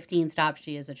caps, 15, stop,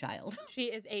 she is a child. She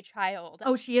is a child.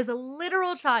 Oh, she is a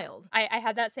literal child. I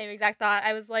had that same exact thought.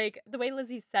 I was like, the way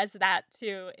Lizzie says that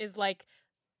too is like,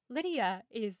 Lydia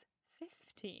is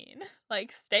 15.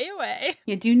 Like, stay away.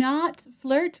 You do not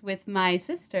flirt with my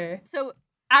sister. So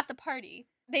at the party,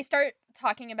 they start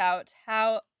talking about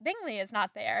how Bingley is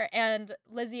not there. And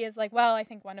Lizzie is like, well, I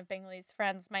think one of Bingley's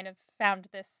friends might have found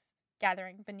this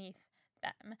gathering beneath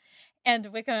them. And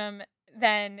Wickham,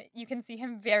 then you can see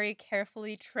him very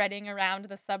carefully treading around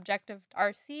the subject of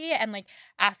Darcy and like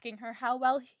asking her how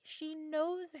well she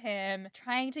knows him,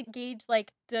 trying to gauge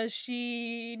like, does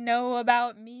she know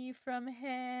about me from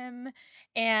him?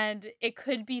 And it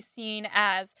could be seen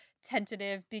as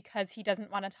tentative because he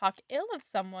doesn't want to talk ill of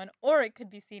someone, or it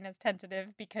could be seen as tentative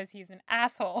because he's an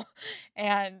asshole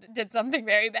and did something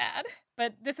very bad.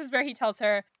 But this is where he tells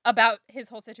her about his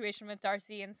whole situation with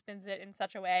Darcy and spins it in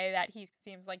such a way that he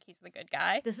seems like he's the good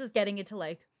guy. This is getting into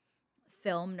like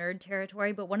film nerd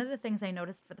territory, but one of the things I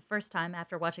noticed for the first time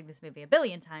after watching this movie a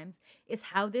billion times is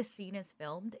how this scene is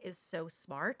filmed is so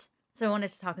smart. So I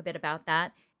wanted to talk a bit about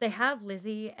that. They have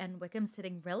Lizzie and Wickham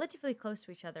sitting relatively close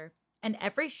to each other, and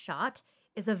every shot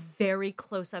is a very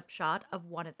close-up shot of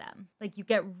one of them. Like, you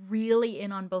get really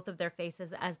in on both of their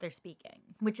faces as they're speaking,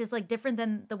 which is, like, different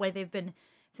than the way they've been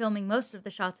filming most of the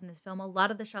shots in this film. A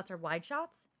lot of the shots are wide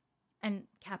shots and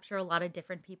capture a lot of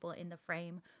different people in the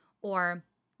frame, or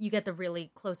you get the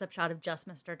really close-up shot of just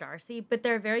Mr. Darcy, but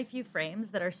there are very few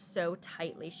frames that are so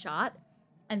tightly shot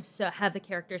and so have the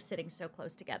characters sitting so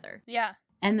close together. Yeah.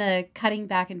 And the cutting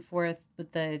back and forth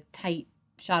with the tight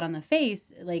shot on the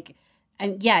face, like,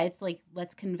 and yeah, it's like,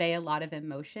 let's convey a lot of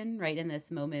emotion right in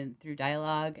this moment through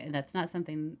dialogue. And that's not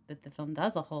something that the film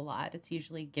does a whole lot. It's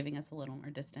usually giving us a little more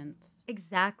distance.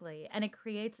 Exactly. And it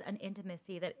creates an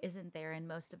intimacy that isn't there in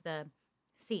most of the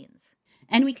scenes.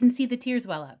 And we can see the tears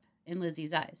well up in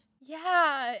Lizzie's eyes.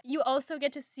 Yeah. You also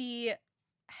get to see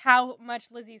how much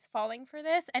Lizzie's falling for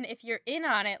this. And if you're in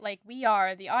on it, like we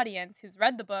are, the audience who's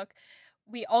read the book,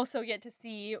 we also get to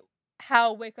see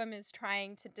how Wickham is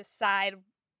trying to decide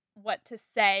what to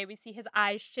say. We see his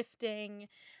eyes shifting.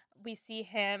 We see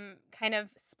him kind of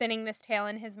spinning this tale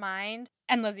in his mind,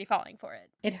 and Lizzie falling for it.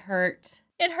 It hurt.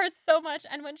 It hurts so much.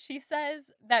 And when she says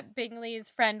that Bingley's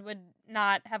friend would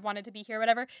not have wanted to be here,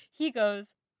 whatever, he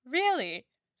goes, really?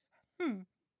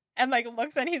 And like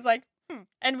looks, and he's like,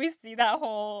 And we see that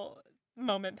whole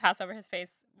moment pass over his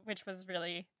face, which was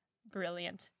really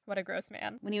brilliant. What a gross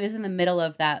man. When he was in the middle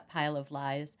of that pile of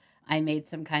lies, I made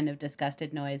some kind of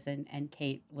disgusted noise and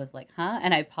Kate was like, huh?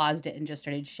 And I paused it and just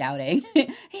started shouting,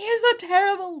 he is a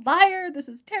terrible liar. This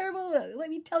is terrible. Let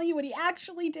me tell you what he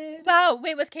actually did. Wow.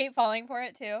 Wait, was Kate falling for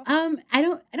it too? I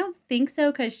don't think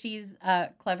so because she's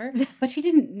clever, but she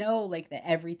didn't know like that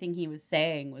everything he was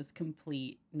saying was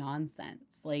complete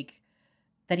nonsense. Like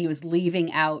that he was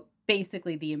leaving out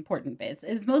basically the important bits.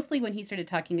 It was mostly when he started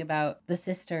talking about the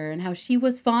sister and how she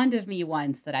was fond of me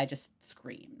once that I just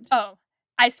screamed. Oh,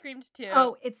 I screamed too.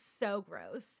 Oh, it's so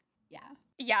gross. Yeah.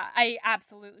 Yeah, I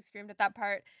absolutely screamed at that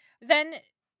part. Then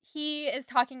he is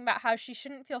talking about how she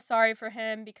shouldn't feel sorry for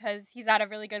him because he's at a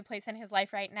really good place in his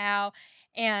life right now.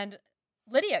 And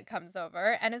Lydia comes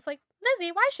over and is like,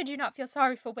 Lizzie, why should you not feel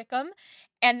sorry for Wickham?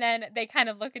 And then they kind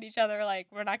of look at each other like,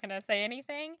 we're not going to say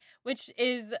anything, which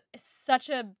is such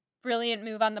a brilliant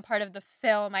move on the part of the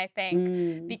film, I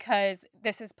think, because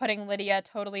this is putting Lydia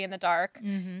totally in the dark.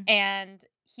 Mm-hmm. And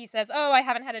he says, oh, I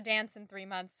haven't had a dance in 3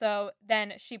 months. So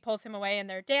then she pulls him away and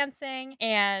they're dancing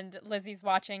and Lizzie's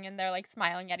watching and they're like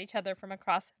smiling at each other from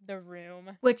across the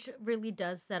room. Which really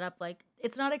does set up like,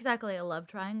 it's not exactly a love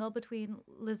triangle between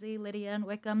Lizzie, Lydia, and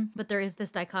Wickham, but there is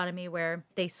this dichotomy where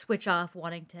they switch off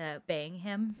wanting to bang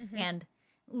him and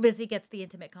Lizzie gets the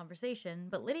intimate conversation,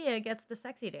 but Lydia gets the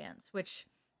sexy dance, which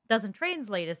doesn't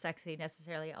translate as sexy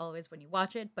necessarily always when you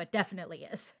watch it, but definitely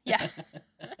is. Yeah.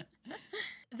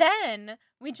 Then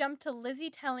we jump to Lizzie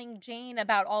telling Jane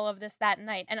about all of this that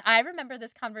night. And I remember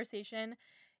this conversation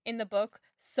in the book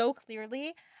so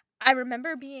clearly. I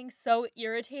remember being so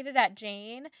irritated at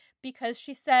Jane because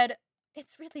she said,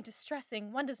 it's really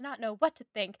distressing. One does not know what to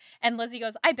think. And Lizzie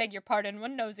goes, I beg your pardon.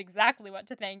 One knows exactly what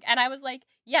to think. And I was like,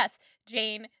 yes,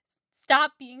 Jane,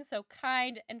 stop being so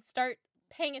kind and start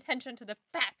paying attention to the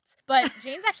facts. But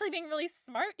Jane's actually being really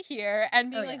smart here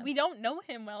and being like, we don't know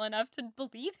him well enough to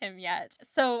believe him yet.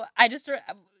 So I just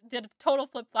did a total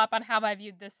flip-flop on how I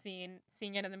viewed this scene,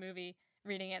 seeing it in the movie,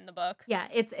 reading it in the book. Yeah,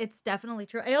 it's definitely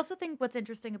true. I also think what's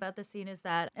interesting about this scene is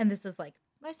that, and this is like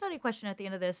my study question at the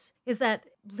end of this, is that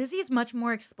Lizzie's much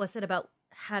more explicit about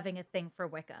having a thing for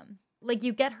Wickham. Like,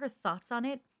 you get her thoughts on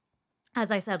it. As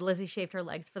I said, Lizzie shaved her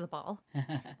legs for the ball.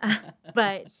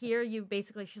 But here you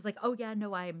basically, she's like, oh yeah,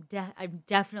 no, I'm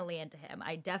definitely into him.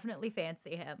 I definitely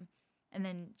fancy him. And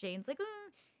then Jane's like,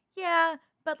 yeah,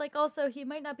 but like also he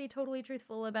might not be totally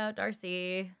truthful about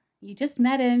Darcy. You just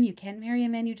met him. You can't marry a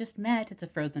man you just met. It's a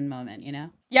Frozen moment, you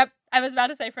know? Yep, I was about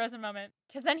to say Frozen moment.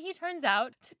 Because then he turns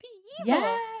out to be evil.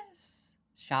 Yes!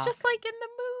 Shock. Just like in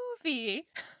the movie.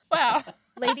 Wow.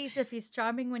 Ladies, if he's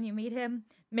charming when you meet him,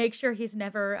 make sure he's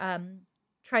never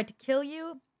tried to kill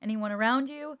you, anyone around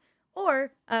you,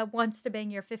 or wants to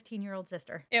bang your 15-year-old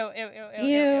sister. Ew, ew, ew, ew, ew,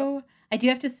 ew. I do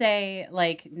have to say,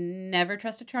 like, never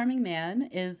trust a charming man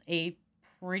is a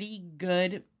pretty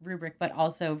good rubric, but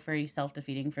also very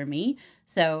self-defeating for me.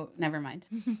 So never mind.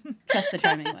 Trust the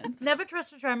charming ones. Never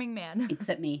trust a charming man.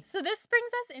 Except me. So this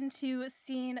brings us into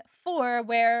scene 4,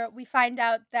 where we find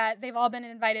out that they've all been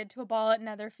invited to a ball at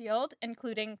Netherfield,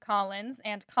 including Collins.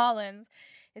 And Collins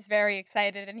is very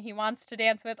excited and he wants to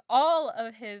dance with all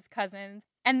of his cousins.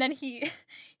 And then he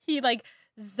like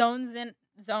zooms in.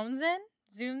 Then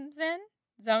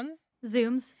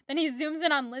he zooms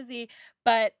in on Lizzie,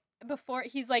 but before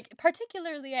he's like,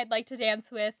 particularly I'd like to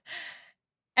dance with,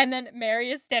 and then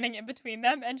Mary is standing in between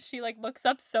them and she like looks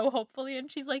up so hopefully and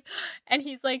she's like, and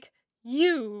he's like,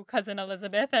 you, cousin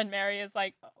Elizabeth, and Mary is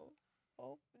like,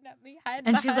 oh, let me hide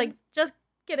And she's behind. like, just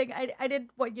kidding, I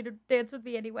didn't want you to dance with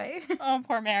me anyway. Oh,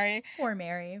 poor Mary. Poor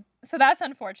Mary. So that's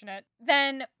unfortunate.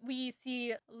 Then we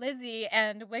see Lizzie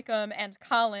and Wickham and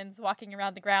Collins walking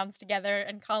around the grounds together,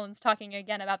 and Collins talking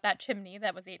again about that chimney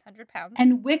that was 800 pounds.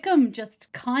 And Wickham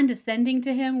just condescending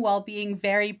to him while being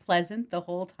very pleasant the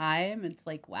whole time. It's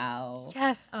like, wow.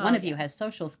 Yes. One of you has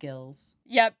social skills.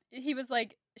 Yep. He was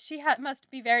like, she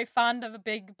must be very fond of a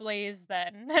big blaze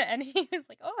then. And he was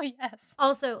like, oh, yes.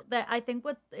 Also, that I think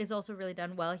what is also really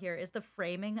done well here is the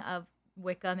framing of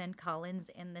Wickham and Collins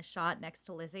in the shot next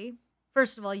to Lizzie.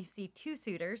 First of all, you see two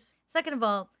suitors. Second of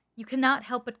all, you cannot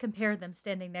help but compare them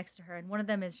standing next to her. And one of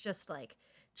them is just like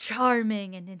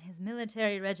charming and in his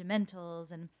military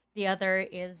regimentals, and the other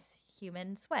is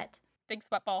human sweat. Big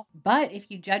sweat ball. But if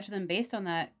you judge them based on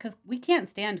that, because we can't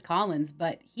stand Collins,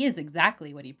 but he is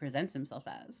exactly what he presents himself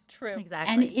as. True.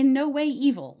 Exactly. And in no way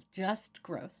evil, just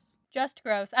gross. Just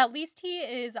gross. At least he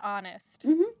is honest.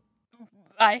 Mm-hmm.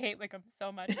 I hate Wickham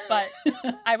so much, but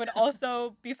I would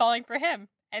also be falling for him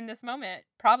in this moment.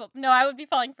 Probably. No, I would be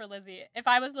falling for Lizzie. If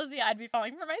I was Lizzie, I'd be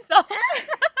falling for myself.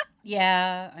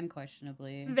 Yeah,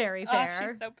 unquestionably. Very Oh, fair.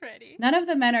 she's so pretty. None of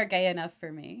the men are gay enough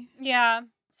for me. Yeah.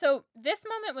 So this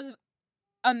moment was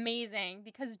amazing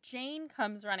because Jane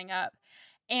comes running up.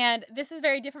 And this is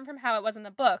very different from how it was in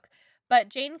the book. But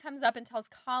Jane comes up and tells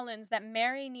Collins that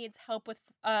Mary needs help with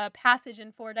a passage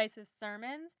in Fordyce's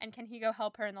sermons, and can he go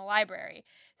help her in the library?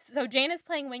 So Jane is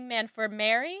playing wingman for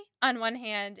Mary on one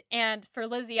hand, and for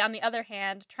Lizzie on the other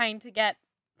hand, trying to get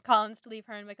Collins to leave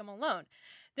her and Wickham alone.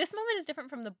 This moment is different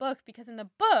from the book because in the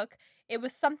book, it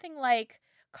was something like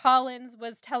Collins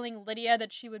was telling Lydia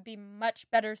that she would be much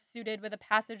better suited with a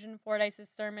passage in Fordyce's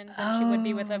sermons than she would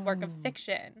be with a work of Oh.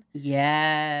 fiction.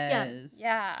 Yes.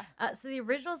 Yeah. So the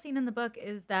original scene in the book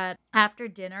is that after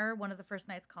dinner, one of the first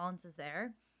nights Collins is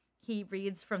there, he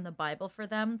reads from the Bible for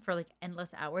them for like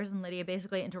endless hours, and Lydia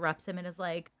basically interrupts him and is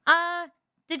like,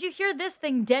 did you hear this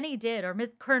thing Denny did or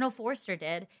Colonel Forster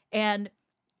did? And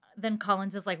then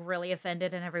Collins is like really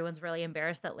offended and everyone's really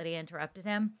embarrassed that Lydia interrupted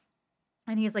him.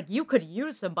 And he's like, you could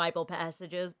use some Bible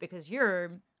passages because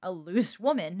you're a loose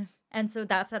woman. And so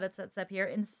that's how it sets up here.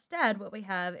 Instead, what we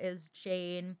have is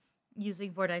Jane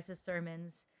using Fordyce's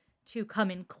sermons to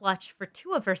come in clutch for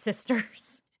two of her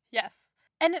sisters. Yes.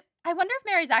 And I wonder if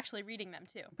Mary's actually reading them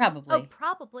too. Probably. Oh,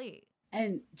 probably.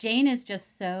 And Jane is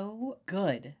just so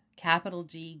good, capital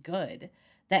G good,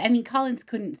 that, I mean, Collins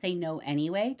couldn't say no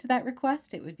anyway to that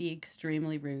request. It would be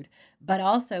extremely rude. But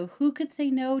also, who could say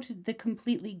no to the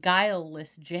completely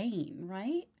guileless Jane,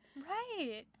 right?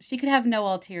 Right. She could have no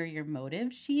ulterior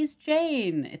motive. She's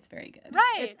Jane. It's very good.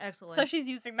 Right. It's excellent. So she's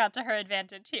using that to her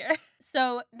advantage here.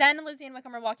 So then Lizzie and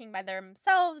Wickham are walking by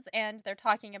themselves and they're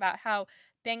talking about how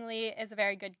Bingley is a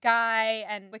very good guy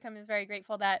and Wickham is very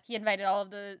grateful that he invited all of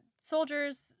the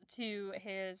soldiers to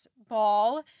his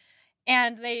ball.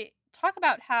 And they talk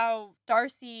about how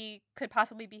Darcy could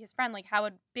possibly be his friend. Like, how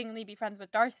would Bingley be friends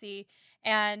with Darcy?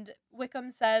 And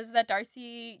Wickham says that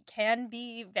Darcy can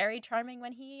be very charming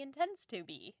when he intends to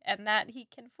be, and that he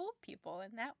can fool people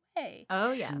in that way.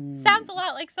 Oh, yeah. Sounds a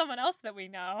lot like someone else that we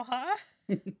know, huh?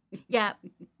 Yeah.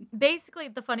 Basically,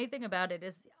 the funny thing about it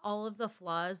is all of the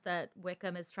flaws that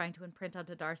Wickham is trying to imprint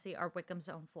onto Darcy are Wickham's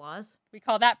own flaws. We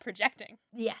call that projecting.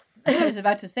 Yes. I was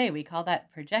about to say, we call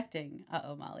that projecting.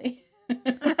 Uh-oh, Molly.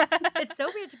 It's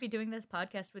so weird to be doing this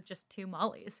podcast with just two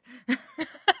Mollys.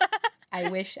 I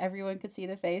wish everyone could see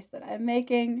the face that I'm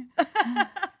making.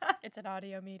 It's an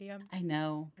audio medium. I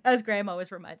know. As Graham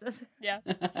always reminds us. Yeah.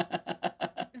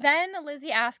 Then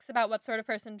Lizzie asks about what sort of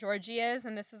person Georgie is,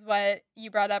 and this is what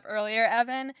you brought up earlier,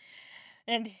 Evan.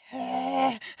 And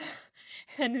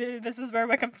this is where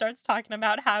Wickham starts talking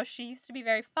about how she used to be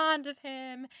very fond of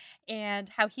him and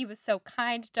how he was so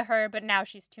kind to her, but now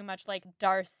she's too much like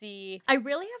Darcy. I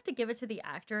really have to give it to the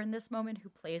actor in this moment who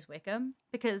plays Wickham,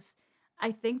 because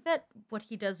I think that what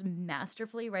he does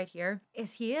masterfully right here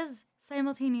is he is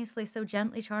simultaneously so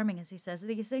gently charming as he says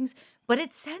these things, but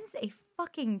it sends a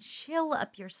fucking chill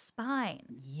up your spine.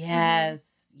 Yes,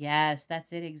 yes,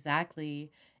 that's it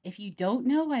exactly. If you don't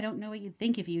know, I don't know what you'd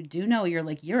think. If you do know, you're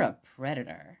like, you're a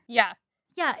predator. Yeah.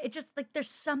 Yeah, it just, like, there's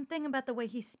something about the way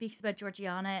he speaks about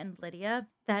Georgiana and Lydia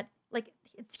that, like,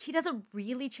 he doesn't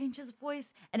really change his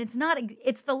voice, and it's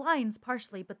the lines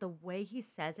partially, but the way he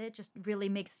says it just really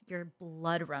makes your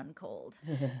blood run cold.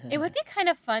 It would be kind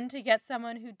of fun to get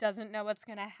someone who doesn't know what's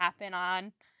going to happen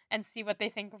on and see what they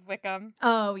think of Wickham.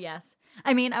 Oh, yes.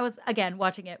 I mean, I was, again,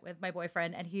 watching it with my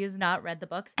boyfriend, and he has not read the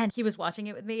books, and he was watching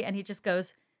it with me, and he just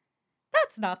goes,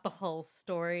 that's not the whole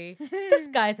story. This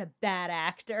guy's a bad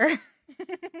actor.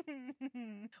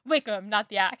 Wickham, not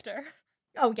the actor.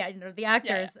 Oh, yeah, the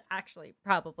actor Yeah. is actually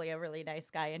probably a really nice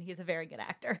guy, and he's a very good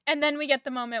actor. And then we get the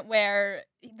moment where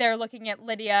they're looking at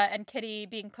Lydia and Kitty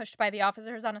being pushed by the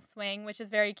officers on a swing, which is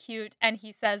very cute. And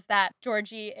he says that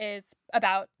Georgie is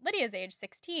about Lydia's age,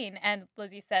 16, and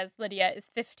Lizzie says Lydia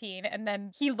is 15. And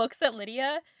then he looks at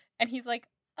Lydia and he's like,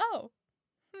 oh.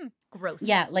 Gross.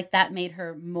 Yeah, like that made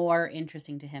her more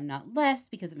interesting to him, not less,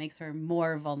 because it makes her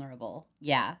more vulnerable.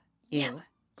 Yeah. Ew. Yeah.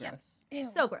 Gross. Ew.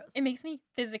 So gross. It makes me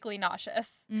physically nauseous.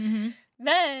 Mm-hmm.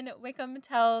 Then Wickham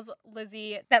tells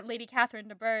Lizzie that Lady Catherine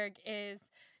de Bourgh is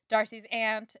Darcy's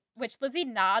aunt, which Lizzie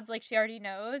nods like she already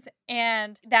knows,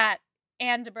 and that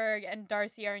Anne de Bourgh and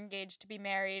Darcy are engaged to be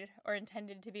married or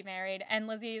intended to be married. And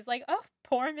Lizzie's like, oh,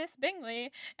 poor Miss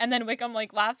Bingley. And then Wickham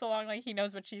like laughs along like he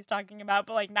knows what she's talking about,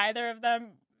 but like neither of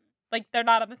them, like they're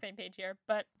not on the same page here.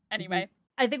 But anyway.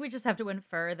 I think we just have to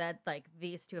infer that, like,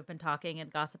 these two have been talking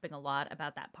and gossiping a lot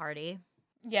about that party.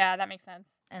 Yeah, that makes sense.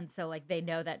 And so, like, they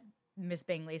know that Miss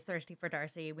Bingley's thirsty for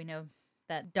Darcy. We know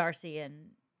that Darcy and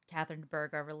Catherine de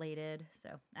Bourgh are related. So,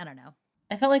 I don't know.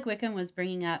 I felt like Wickham was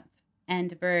bringing up Anne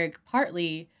de Bourgh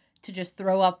partly to just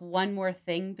throw up one more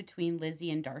thing between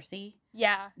Lizzie and Darcy.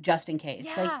 Yeah. Just in case.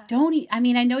 Yeah. Like, don't, I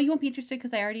mean, I know you won't be interested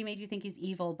because I already made you think he's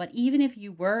evil, but even if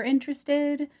you were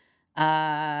interested,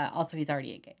 also he's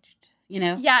already engaged, you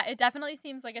know? Yeah, it definitely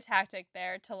seems like a tactic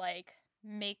there to like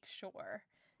make sure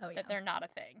that they're not a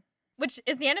thing, which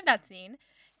is the end of that scene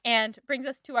and brings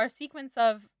us to our sequence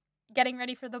of getting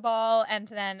ready for the ball and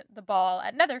then the ball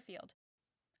at Netherfield,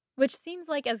 which seems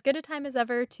like as good a time as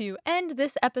ever to end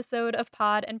this episode of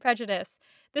Pod and Prejudice.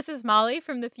 This is Molly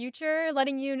from the future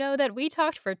letting you know that we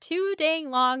talked for too dang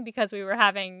long because we were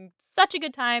having such a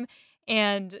good time.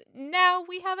 And now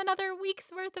we have another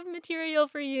week's worth of material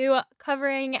for you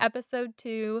covering episode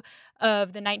 2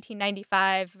 of the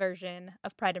 1995 version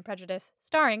of Pride and Prejudice,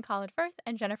 starring Colin Firth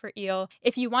and Jennifer Eel.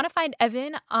 If you want to find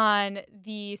Evan on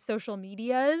the social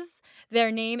medias, their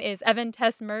name is Evan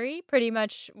Tess Murray, pretty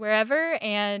much wherever.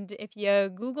 And if you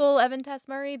Google Evan Tess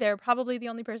Murray, they're probably the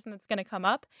only person that's going to come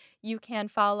up. You can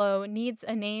follow Needs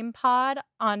a Name Pod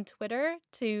on Twitter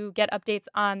to get updates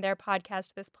on their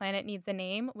podcast, This Planet Needs a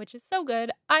Name, which is so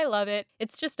good. I love it.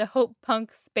 It's just a hope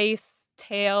punk space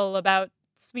tale about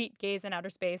sweet gays in outer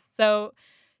space. So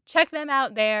check them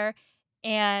out there.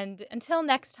 And until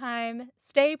next time,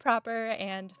 stay proper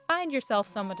and find yourself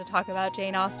someone to talk about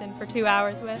Jane Austen for 2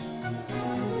 hours with.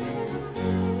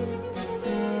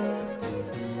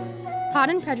 Pod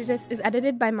and Prejudice is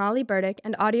edited by Molly Burdick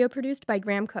and audio produced by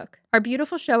Graham Cook. Our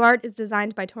beautiful show art is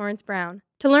designed by Torrance Brown.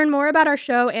 To learn more about our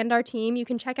show and our team, you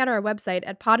can check out our website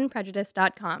at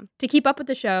podandprejudice.com. To keep up with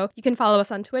the show, you can follow us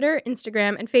on Twitter,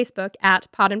 Instagram, and Facebook at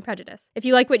Pod and Prejudice. If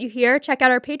you like what you hear, check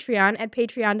out our Patreon at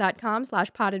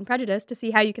patreon.com/podandprejudice to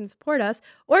see how you can support us,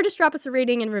 or just drop us a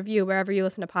rating and review wherever you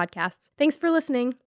listen to podcasts. Thanks for listening.